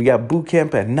 We got boot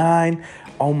camp at 9.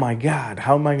 Oh my God,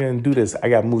 how am I going to do this? I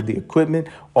got to move the equipment,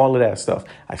 all of that stuff.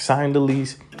 I signed the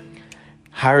lease,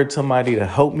 hired somebody to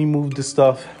help me move the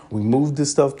stuff. We moved the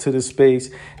stuff to the space.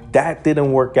 That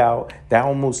didn't work out. That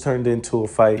almost turned into a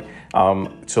fight.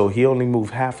 So he only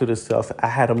moved half of the stuff. I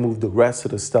had to move the rest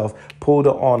of the stuff, pulled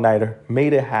an all-nighter,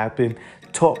 made it happen,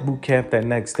 taught boot camp that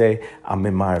next day. I'm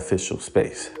in my official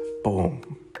space. Boom.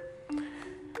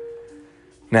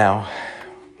 Now,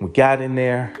 we got in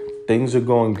there. Things are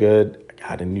going good. I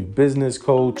got a new business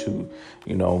coach who,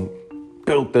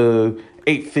 built the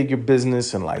 8-figure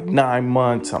business in like 9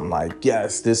 months. I'm like,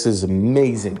 yes, this is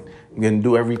amazing. I'm going to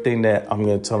do everything that I'm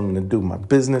going to tell them to do. My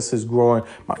business is growing.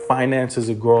 My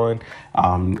finances are growing.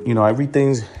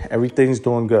 Everything's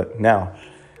doing good. Now,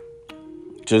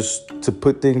 just to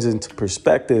put things into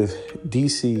perspective,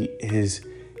 DC is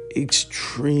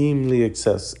extremely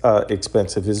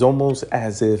expensive. It's almost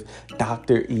as if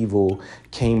Dr. Evil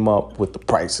came up with the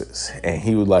prices and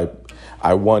he was like,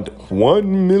 I want $1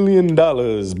 million.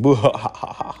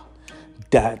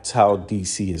 That's how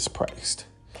DC is priced.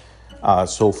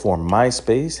 So for my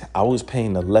space, I was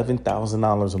paying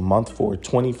 $11,000 a month for a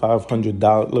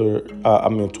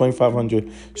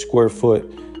 $2,500 square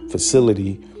foot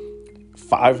facility.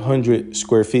 500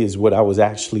 square feet is what I was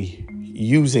actually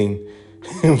using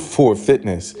for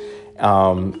fitness.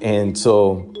 And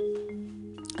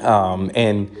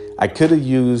I could have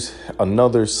used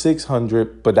another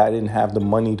 600, but I didn't have the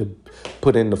money to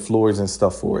put in the floors and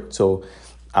stuff for it. So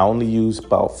I only used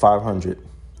about 500.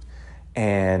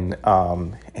 And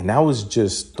that was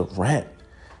just the rent.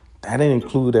 That didn't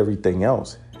include everything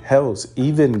else. Hell's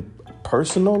even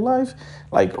personal life,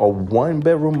 like a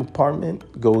 1-bedroom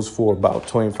apartment goes for about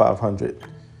 $2,500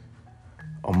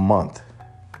 a month.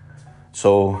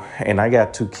 So, and I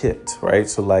got 2 kids, right?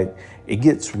 So like it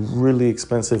gets really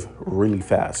expensive really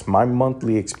fast. My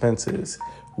monthly expenses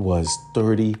was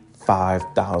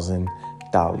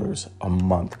 $35,000 a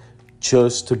month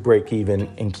just to break even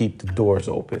and keep the doors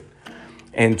open.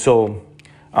 And so,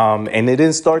 and it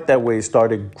didn't start that way. It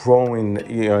started growing,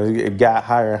 it got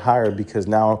higher and higher because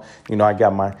now, I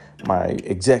got my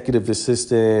executive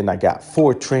assistant, I got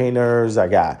 4 trainers, I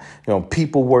got,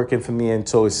 people working for me. And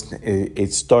so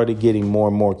it started getting more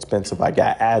and more expensive. I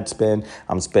got ad spend.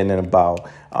 I'm spending about,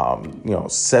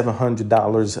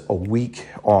 $700 a week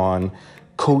on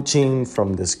coaching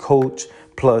from this coach,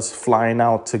 plus flying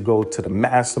out to go to the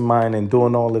mastermind and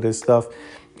doing all of this stuff.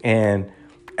 And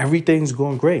everything's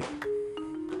going great.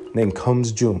 Then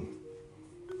comes June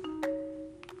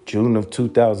of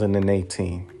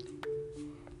 2018.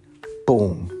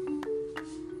 Boom.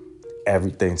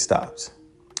 Everything stops.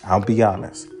 I'll be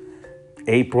honest.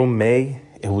 April, May,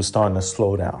 it was starting to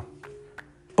slow down.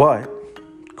 But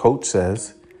coach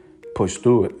says, push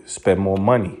through it, spend more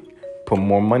money, put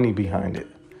more money behind it.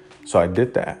 So I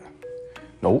did that.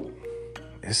 Nope,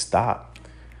 it stopped.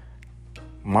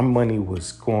 My money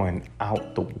was going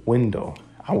out the window.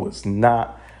 I was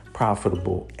not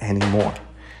profitable anymore.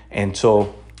 And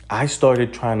so I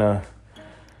started trying to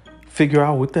figure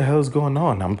out what the hell is going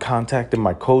on. I'm contacting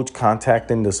my coach,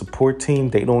 contacting the support team.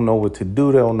 They don't know what to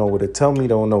do. They don't know what to tell me. They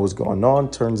don't know what's going on.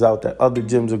 Turns out that other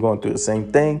gyms are going through the same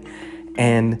thing,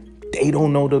 and they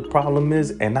don't know the problem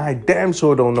is. And I damn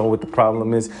sure don't know what the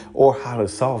problem is or how to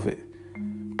solve it.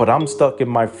 But I'm stuck in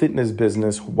my fitness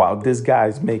business while this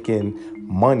guy's making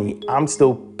money. I'm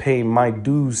still paying my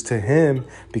dues to him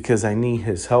because I need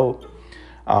his help.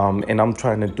 And I'm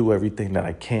trying to do everything that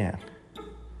I can.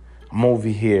 I'm over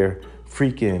here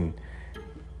freaking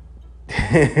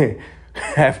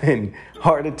having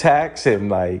heart attacks and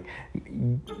like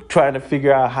trying to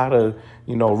figure out how to,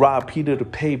 rob Peter to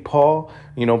pay Paul,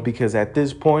 because at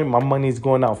this point my money's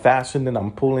going out faster than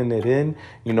I'm pulling it in.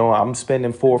 I'm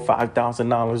spending $4,000 or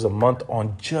 $5,000 a month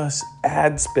on just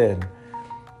ad spend.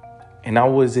 And I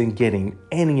wasn't getting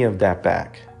any of that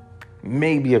back,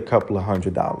 maybe a couple of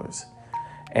 $100.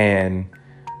 And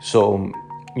so,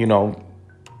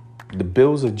 the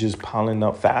bills are just piling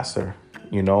up faster,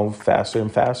 faster and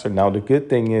faster. Now, the good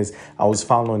thing is I was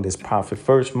following this profit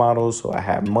first model. So I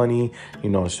had money,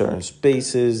 in certain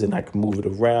spaces and I could move it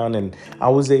around and I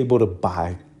was able to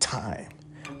buy time.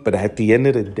 But at the end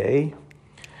of the day,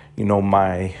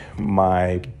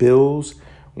 my bills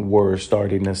were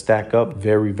starting to stack up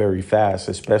very, very fast,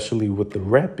 especially with the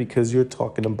rent, because you're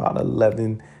talking about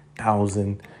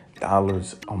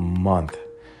 $11,000 a month,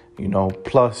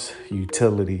 plus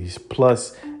utilities,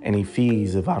 plus any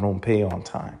fees if I don't pay on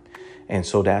time. And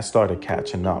so that started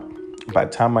catching up. By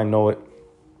the time I know it,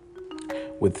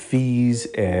 with fees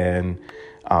and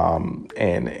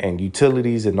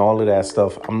utilities and all of that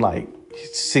stuff, I'm like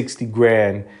 60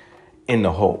 grand in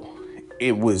the hole.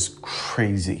 It was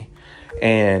crazy.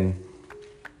 And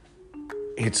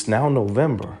it's now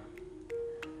November.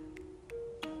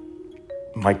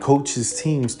 My coach's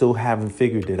team still haven't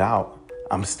figured it out.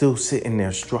 I'm still sitting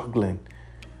there struggling.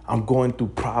 I'm going through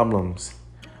problems.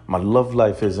 My love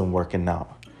life isn't working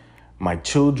out. My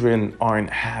children aren't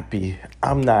happy.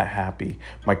 I'm not happy.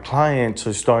 My clients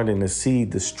are starting to see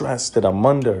the stress that I'm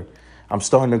under. I'm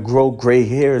starting to grow gray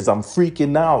hairs. I'm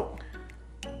freaking out.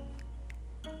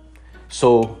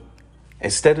 So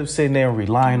instead of sitting there and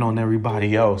relying on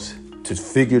everybody else to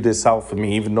figure this out for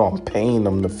me, even though I'm paying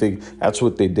them to figure, that's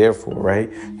what they're there for, right?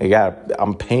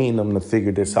 I'm paying them to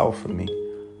figure this out for me.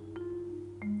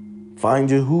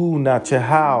 Find your who, not your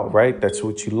how, right? That's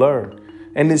what you learn.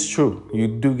 And it's true. You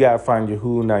do got to find your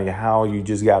who, not your how. You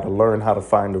just got to learn how to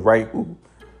find the right who.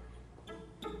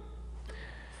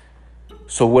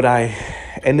 So what I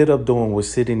ended up doing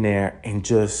was sitting there and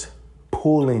just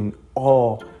pulling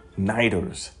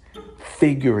all-nighters,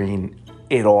 figuring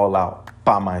it all out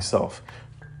by myself,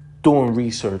 doing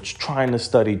research, trying to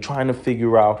study, trying to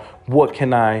figure out what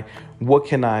can I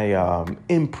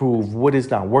improve, what is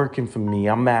not working for me.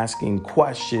 I'm asking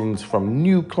questions from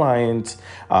new clients,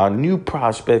 new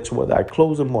prospects, whether I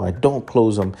close them or I don't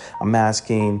close them. I'm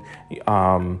asking,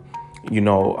 other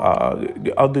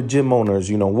gym owners,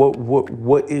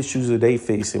 what issues are they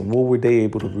facing? What were they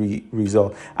able to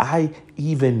resolve? I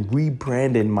even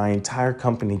rebranded my entire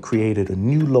company, created a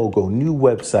new logo, new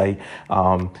website,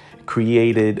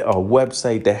 created a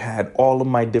website that had all of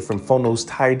my different funnels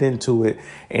tied into it,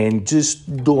 and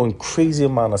just doing crazy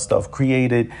amount of stuff.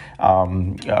 Created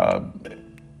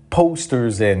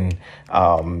posters and,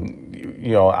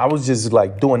 I was just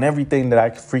like doing everything that I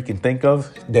could freaking think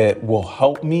of that will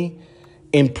help me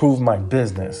improve my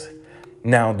business.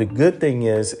 Now, the good thing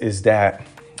is that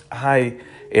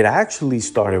it actually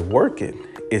started working.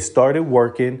 It started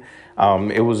working.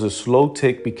 It was a slow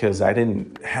tick because I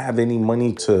didn't have any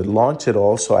money to launch it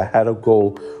all. So I had to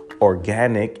go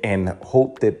organic and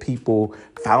hope that people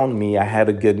found me. I had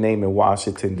a good name in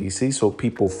Washington, D.C., so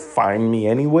people find me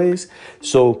anyways.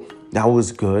 So that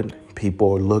was good.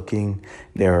 People are looking.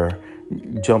 They're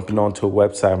jumping onto a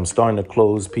website. I'm starting to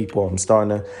close people. I'm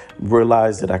starting to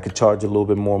realize that I could charge a little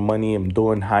bit more money. I'm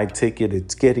doing high ticket.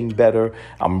 It's getting better.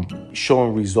 I'm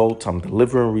showing results. I'm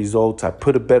delivering results. I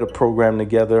put a better program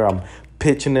together. I'm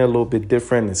pitching it a little bit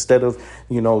different. Instead of,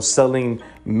 selling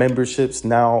memberships,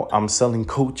 now I'm selling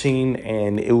coaching,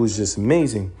 and it was just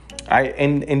amazing.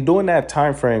 And during that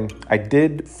time frame, I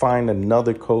did find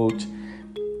another coach.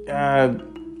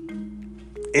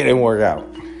 It didn't work out.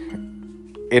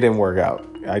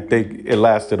 I think it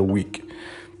lasted a week.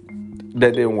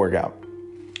 That didn't work out.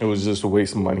 It was just a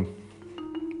waste of money.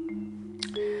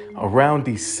 Around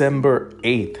December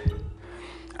 8th,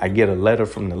 I get a letter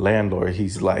from the landlord.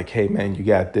 He's like, hey, man, you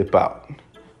got to dip out.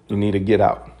 You need to get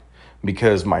out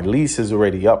because my lease is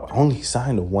already up. I only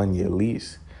signed a 1-year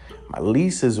lease. My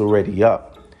lease is already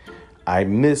up. I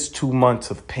missed 2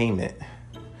 months of payment.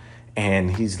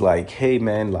 And he's like, hey,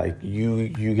 man, like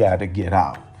you got to get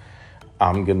out.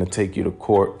 I'm going to take you to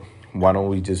court. Why don't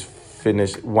we just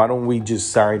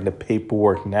sign the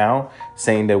paperwork now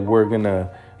saying that we're going to,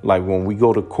 like, when we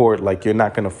go to court, like, you're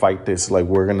not going to fight this. Like,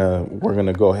 we're going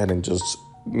to go ahead and just,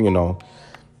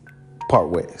 part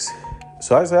ways.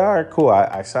 So I said, all right, cool.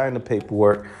 I signed the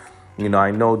paperwork.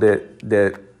 I know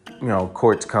that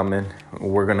court's coming.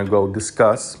 We're going to go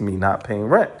discuss me not paying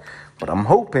rent. But I'm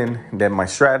hoping that my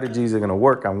strategies are going to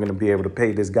work. I'm going to be able to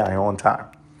pay this guy on time.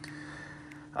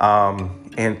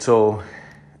 And so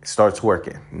it starts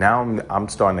working. Now I'm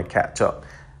starting to catch up.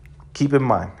 Keep in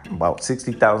mind, about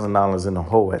 $60,000 in the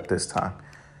hole at this time.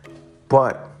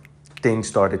 But things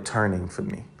started turning for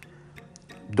me.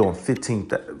 Doing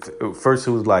first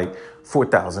it was like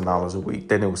 $4,000 a week.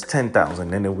 Then it was $10,000.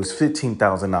 Then it was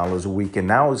 $15,000 a week. And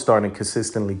now it's starting to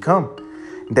consistently come.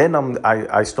 Then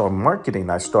I start marketing.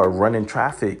 I start running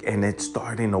traffic, and it's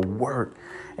starting to work.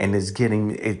 And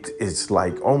it's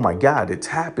like, oh my God, it's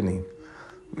happening.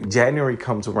 January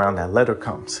comes around, that letter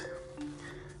comes.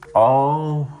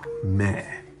 Oh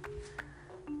man.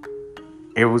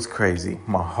 It was crazy.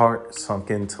 My heart sunk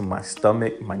into my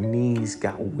stomach. My knees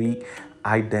got weak.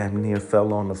 I damn near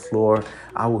fell on the floor.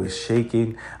 I was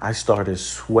shaking. I started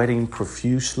sweating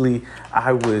profusely.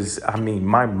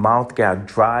 My mouth got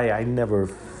dry. I never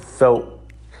felt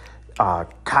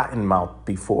cotton mouth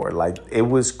before. Like, it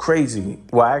was crazy.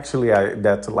 Well, actually,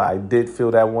 that's a lie. I did feel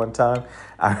that one time.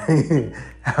 I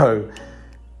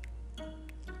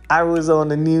was on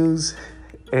the news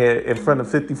in front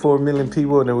of 54 million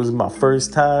people, and it was my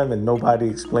first time, and nobody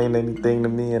explained anything to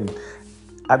me, and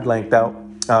I blanked out.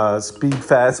 Speed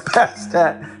fast past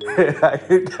that. I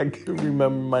can't remember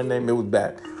my name. It was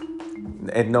bad.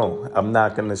 And no, I'm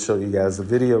not going to show you guys the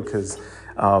video because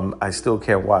I still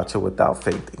can't watch it without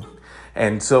fainting.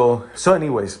 And so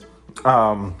anyways,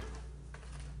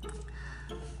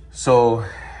 so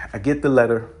I get the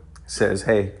letter. It says,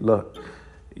 hey, look,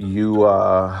 we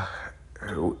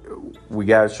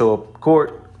got to show up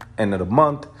court end of the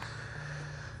month.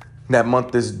 That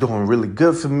month is doing really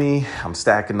good for me. I'm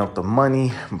stacking up the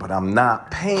money, but I'm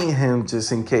not paying him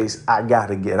just in case I got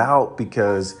to get out,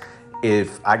 because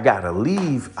if I got to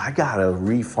leave, I got to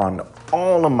refund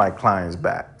all of my clients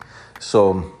back.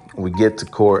 So we get to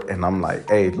court and I'm like,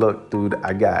 hey, look, dude,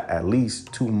 I got at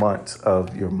least 2 months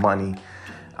of your money.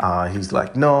 He's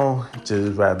like, no,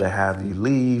 just rather have you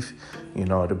leave.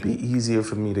 It'll be easier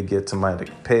for me to get somebody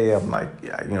to pay. I'm like,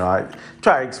 yeah, I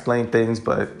try to explain things,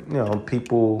 but,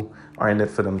 people are in it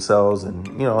for themselves, and,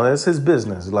 that's his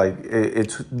business. Like,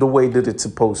 it's the way that it's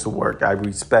supposed to work. I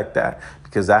respect that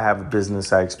because I have a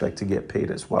business. I expect to get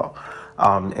paid as well.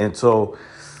 And so,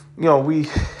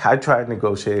 I tried to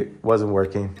negotiate, wasn't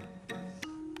working.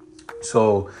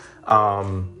 So,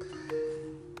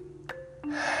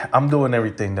 I'm doing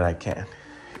everything that I can.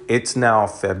 It's now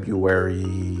February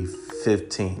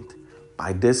 15th.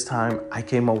 By this time, I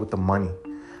came up with the money.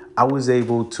 I was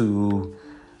able to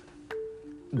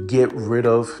get rid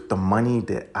of the money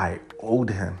that I owed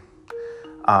him.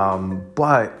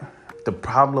 But the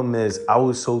problem is I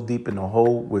was so deep in the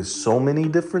hole with so many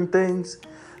different things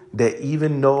that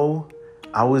even though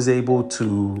I was able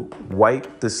to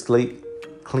wipe the slate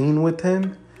clean with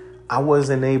him, I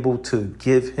wasn't able to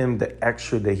give him the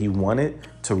extra that he wanted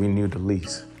to renew the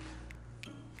lease.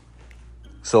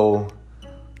 So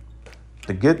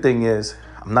the good thing is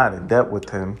I'm not in debt with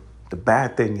him. The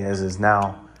bad thing is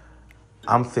now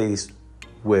I'm faced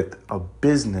with a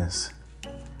business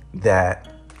that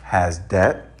has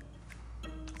debt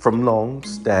from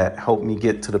loans that helped me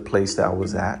get to the place that I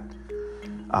was at.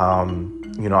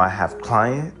 I have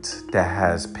clients that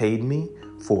has paid me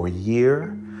for a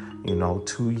year,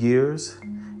 2 years,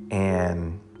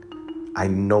 and I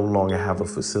no longer have a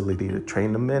facility to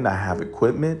train them in. I have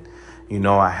equipment,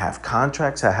 I have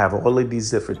contracts, I have all of these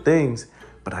different things,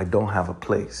 but I don't have a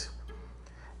place.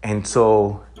 And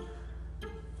so,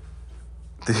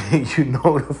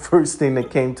 the first thing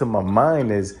that came to my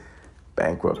mind is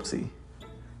bankruptcy.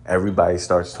 Everybody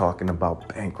starts talking about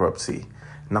bankruptcy.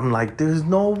 And I'm like, there's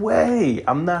no way.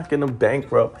 I'm not going to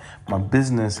bankrupt my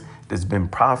business that's been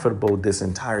profitable this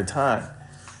entire time.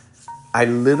 I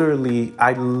literally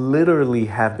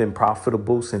have been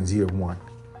profitable since year one.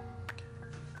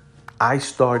 I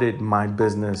started my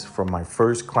business from my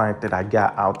first client that I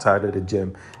got outside of the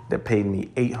gym that paid me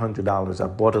 $800. I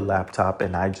bought a laptop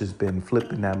and I just been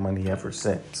flipping that money ever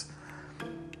since.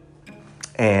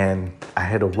 And I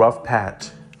had a rough patch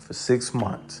for 6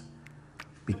 months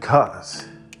because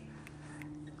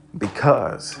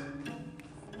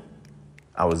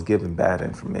I was given bad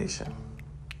information.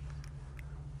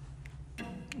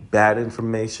 Bad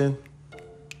information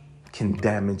can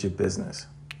damage your business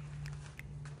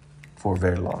for a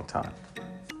very long time.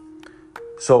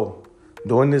 So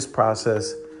during this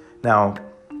process, now,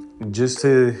 just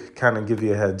to kind of give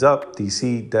you a heads up,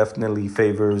 DC definitely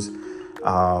favors,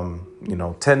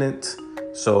 tenants.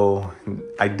 So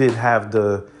I did have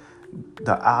the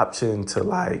option to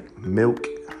like milk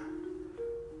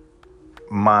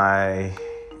my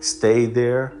stay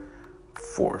there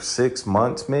for 6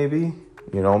 months, maybe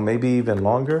even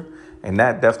longer. And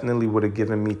that definitely would have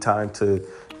given me time to,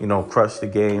 crush the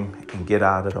game and get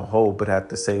out of the hole. But at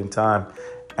the same time,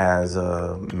 as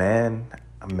a man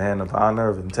of honor,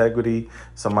 of integrity,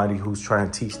 somebody who's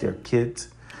trying to teach their kids,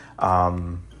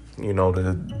 to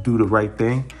do the right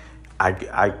thing,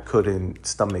 I couldn't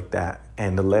stomach that.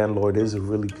 And the landlord is a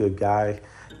really good guy,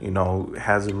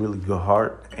 has a really good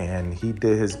heart, and he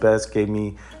did his best, gave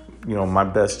me, my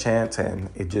best chance, and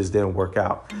it just didn't work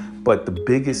out. But the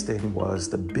biggest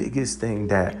thing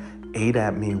that ate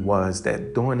at me was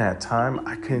that during that time,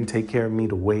 I couldn't take care of me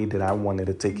the way that I wanted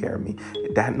to take care of me.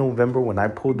 That November, when I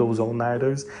pulled those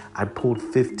all-nighters, I pulled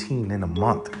 15 in a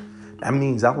month. That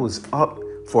means I was up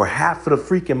for half of the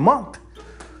freaking month.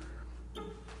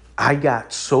 I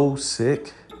got so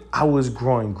sick, I was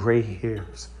growing gray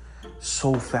hairs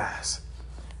so fast.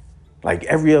 Like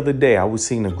every other day, I was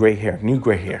seeing new gray hair,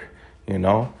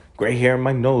 gray hair in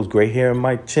my nose, gray hair in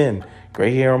my chin,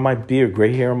 gray hair on my beard,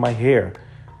 gray hair on my hair.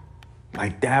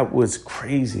 Like that was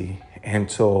crazy. And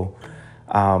so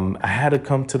I had to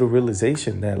come to the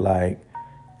realization that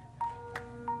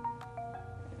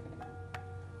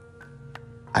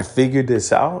I figured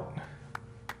this out,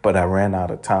 but I ran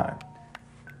out of time.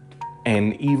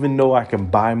 And even though I can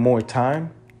buy more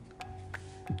time,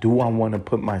 do I want to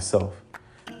put myself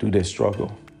through this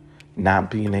struggle? Not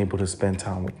being able to spend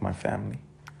time with my family.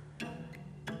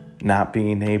 Not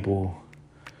being able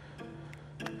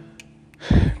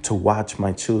to watch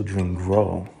my children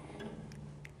grow.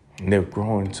 And they're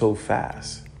growing so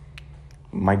fast.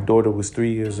 My daughter was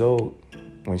 3 years old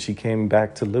when she came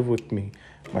back to live with me.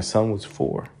 My son was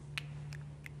 4.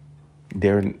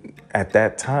 At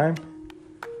that time,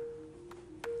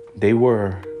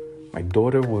 my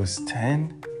daughter was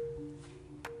 10.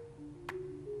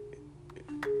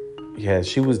 Yeah,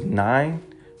 she was 9.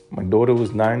 My daughter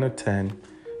was 9 or 10.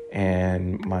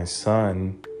 And my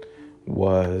son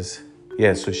was,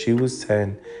 so she was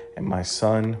 10 and my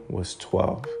son was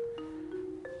 12.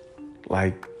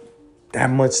 Like that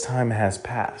much time has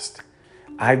passed.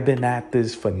 I've been at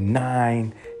this for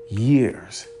 9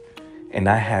 years and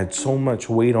I had so much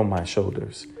weight on my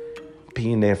shoulders,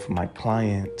 being there for my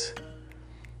clients,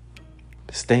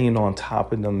 staying on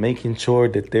top of them, making sure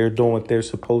that they're doing what they're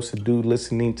supposed to do,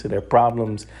 listening to their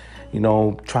problems,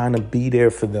 trying to be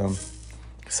there for them.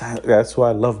 That's what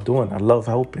I love doing. I love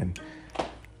helping.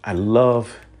 I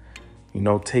love,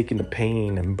 taking the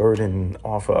pain and burden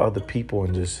off of other people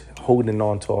and just holding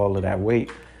on to all of that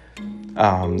weight.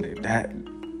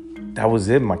 That was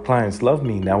it. My clients love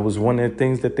me. That was one of the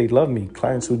things that they love me.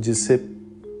 Clients would just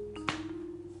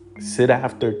sit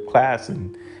after class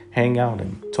and hang out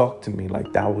and talk to me.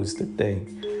 Like that was the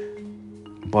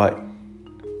thing. But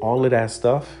all of that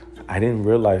stuff, I didn't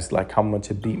realize like how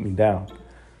much it beat me down,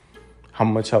 how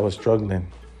much I was struggling.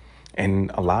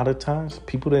 And a lot of times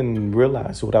people didn't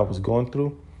realize what I was going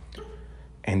through.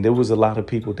 And there was a lot of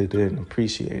people that didn't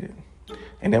appreciate it.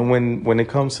 And then when it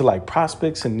comes to like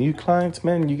prospects and new clients,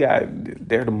 man,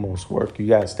 they're the most work. You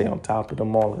got to stay on top of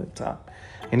them all the time.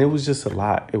 And it was just a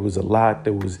lot. It was a lot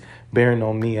that was bearing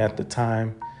on me at the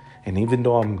time. And even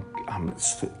though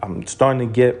I'm starting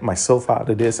to get myself out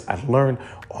of this. I learned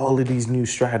all of these new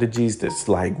strategies that's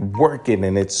like working,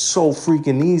 and it's so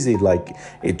freaking easy. Like,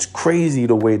 it's crazy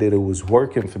the way that it was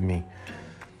working for me.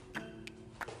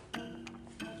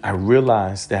 I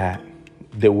realized that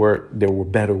there were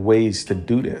better ways to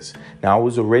do this. Now, I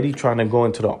was already trying to go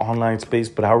into the online space,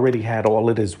 but I already had all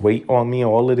of this weight on me,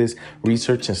 all of this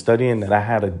research and studying that I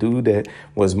had to do that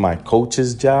was my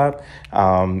coach's job.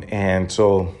 And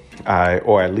so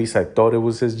or at least I thought it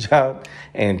was his job.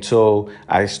 And so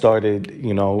I started,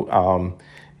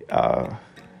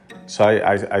 so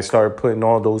I started putting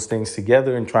all those things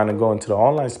together and trying to go into the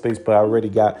online space, but I already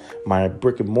got my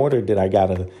brick and mortar that I got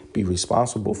to be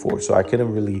responsible for. So I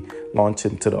couldn't really launch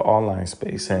into the online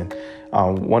space. And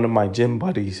one of my gym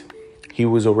buddies, he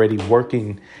was already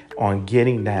working on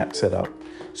getting that set up.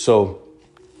 So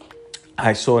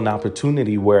I saw an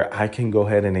opportunity where I can go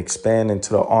ahead and expand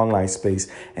into the online space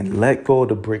and let go of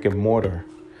the brick and mortar,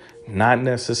 not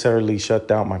necessarily shut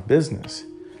down my business.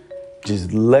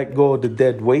 Just let go of the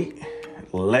dead weight,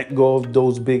 let go of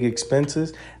those big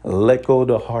expenses, let go of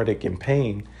the heartache and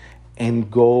pain,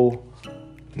 and go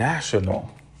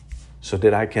national so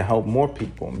that I can help more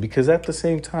people. Because at the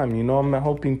same time, I'm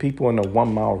helping people in a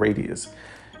 1 mile radius,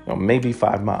 maybe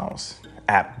 5 miles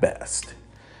at best.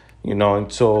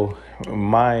 And so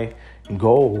my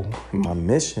goal, my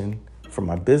mission for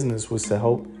my business was to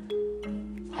help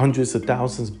hundreds of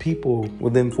thousands of people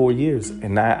within 4 years.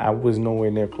 And I was nowhere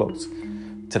near close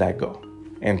to that goal.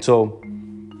 And so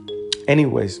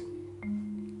anyways,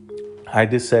 I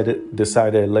decided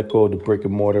to let go of the brick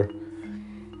and mortar.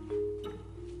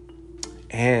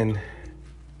 And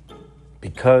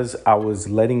because I was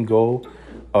letting go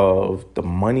of the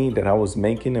money that I was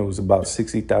making, it was about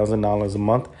 $60,000 a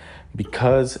month,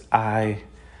 because I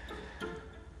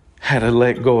had to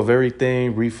let go of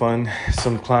everything, refund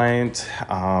some clients,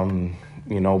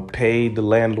 pay the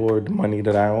landlord the money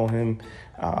that I owe him,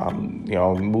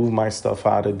 move my stuff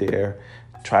out of there,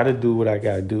 try to do what I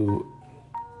got to do.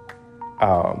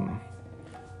 I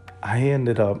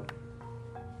ended up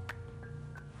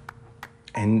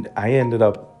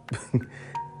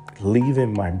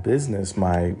leaving my business,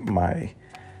 my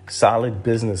solid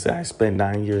business that I spent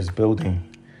 9 years building.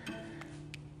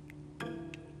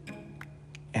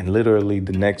 And literally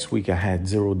the next week I had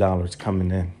 $0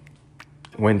 coming in.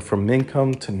 Went from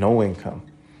income to no income.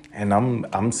 And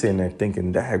I'm sitting there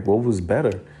thinking, dang, what was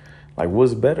better? Like,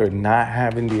 what's better, not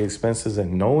having the expenses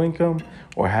and no income,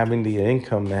 or having the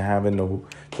income and having the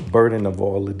burden of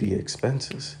all of the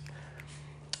expenses?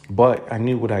 But I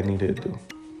knew what I needed to do.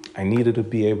 I needed to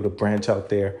be able to branch out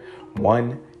there.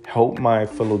 One, help my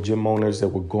fellow gym owners that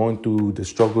were going through the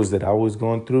struggles that I was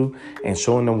going through and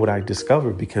showing them what I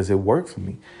discovered, because it worked for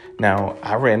me. Now,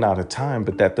 I ran out of time,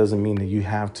 but that doesn't mean that you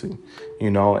have to,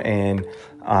 and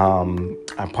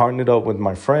I partnered up with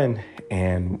my friend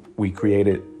and we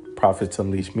created Profits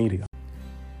Unleashed Media.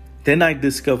 Then I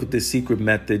discovered the secret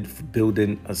method for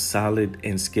building a solid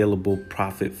and scalable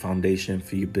profit foundation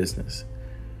for your business.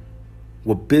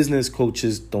 What business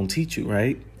coaches don't teach you,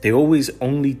 right? They always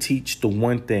only teach the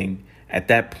one thing. At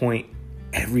that point,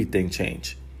 everything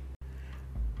changed.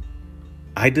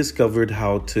 I discovered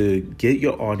how to get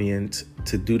your audience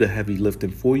to do the heavy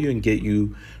lifting for you and get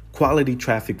you quality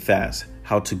traffic fast,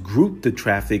 how to group the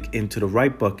traffic into the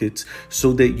right buckets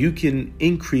so that you can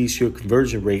increase your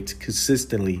conversion rates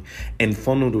consistently and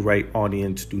funnel the right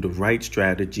audience through the right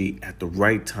strategy at the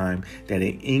right time, that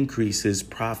it increases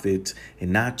profits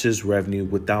and not just revenue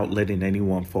without letting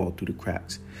anyone fall through the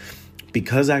cracks.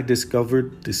 Because I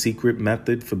discovered the secret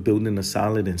method for building a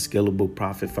solid and scalable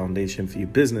profit foundation for your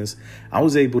business, I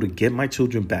was able to get my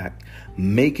children back,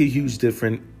 make a huge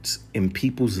difference in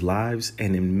people's lives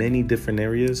and in many different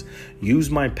areas, use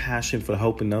my passion for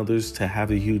helping others to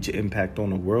have a huge impact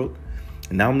on the world.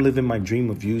 And now I'm living my dream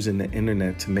of using the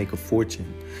internet to make a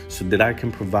fortune so that I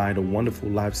can provide a wonderful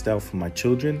lifestyle for my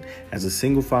children as a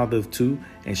single father of 2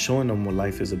 and showing them what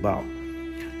life is about.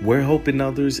 We're helping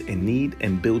others in need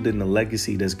and building a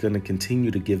legacy that's going to continue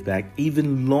to give back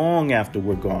even long after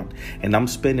we're gone. And I'm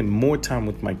spending more time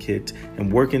with my kids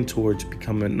and working towards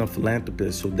becoming a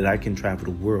philanthropist so that I can travel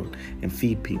the world and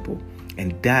feed people.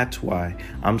 And that's why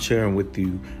I'm sharing with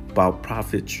you about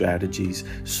profit strategies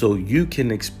so you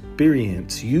can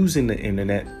experience using the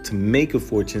internet to make a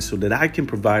fortune so that I can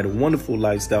provide a wonderful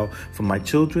lifestyle for my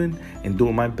children and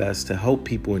doing my best to help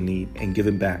people in need and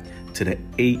giving back to the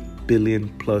 8 billion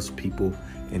plus people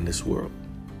in this world.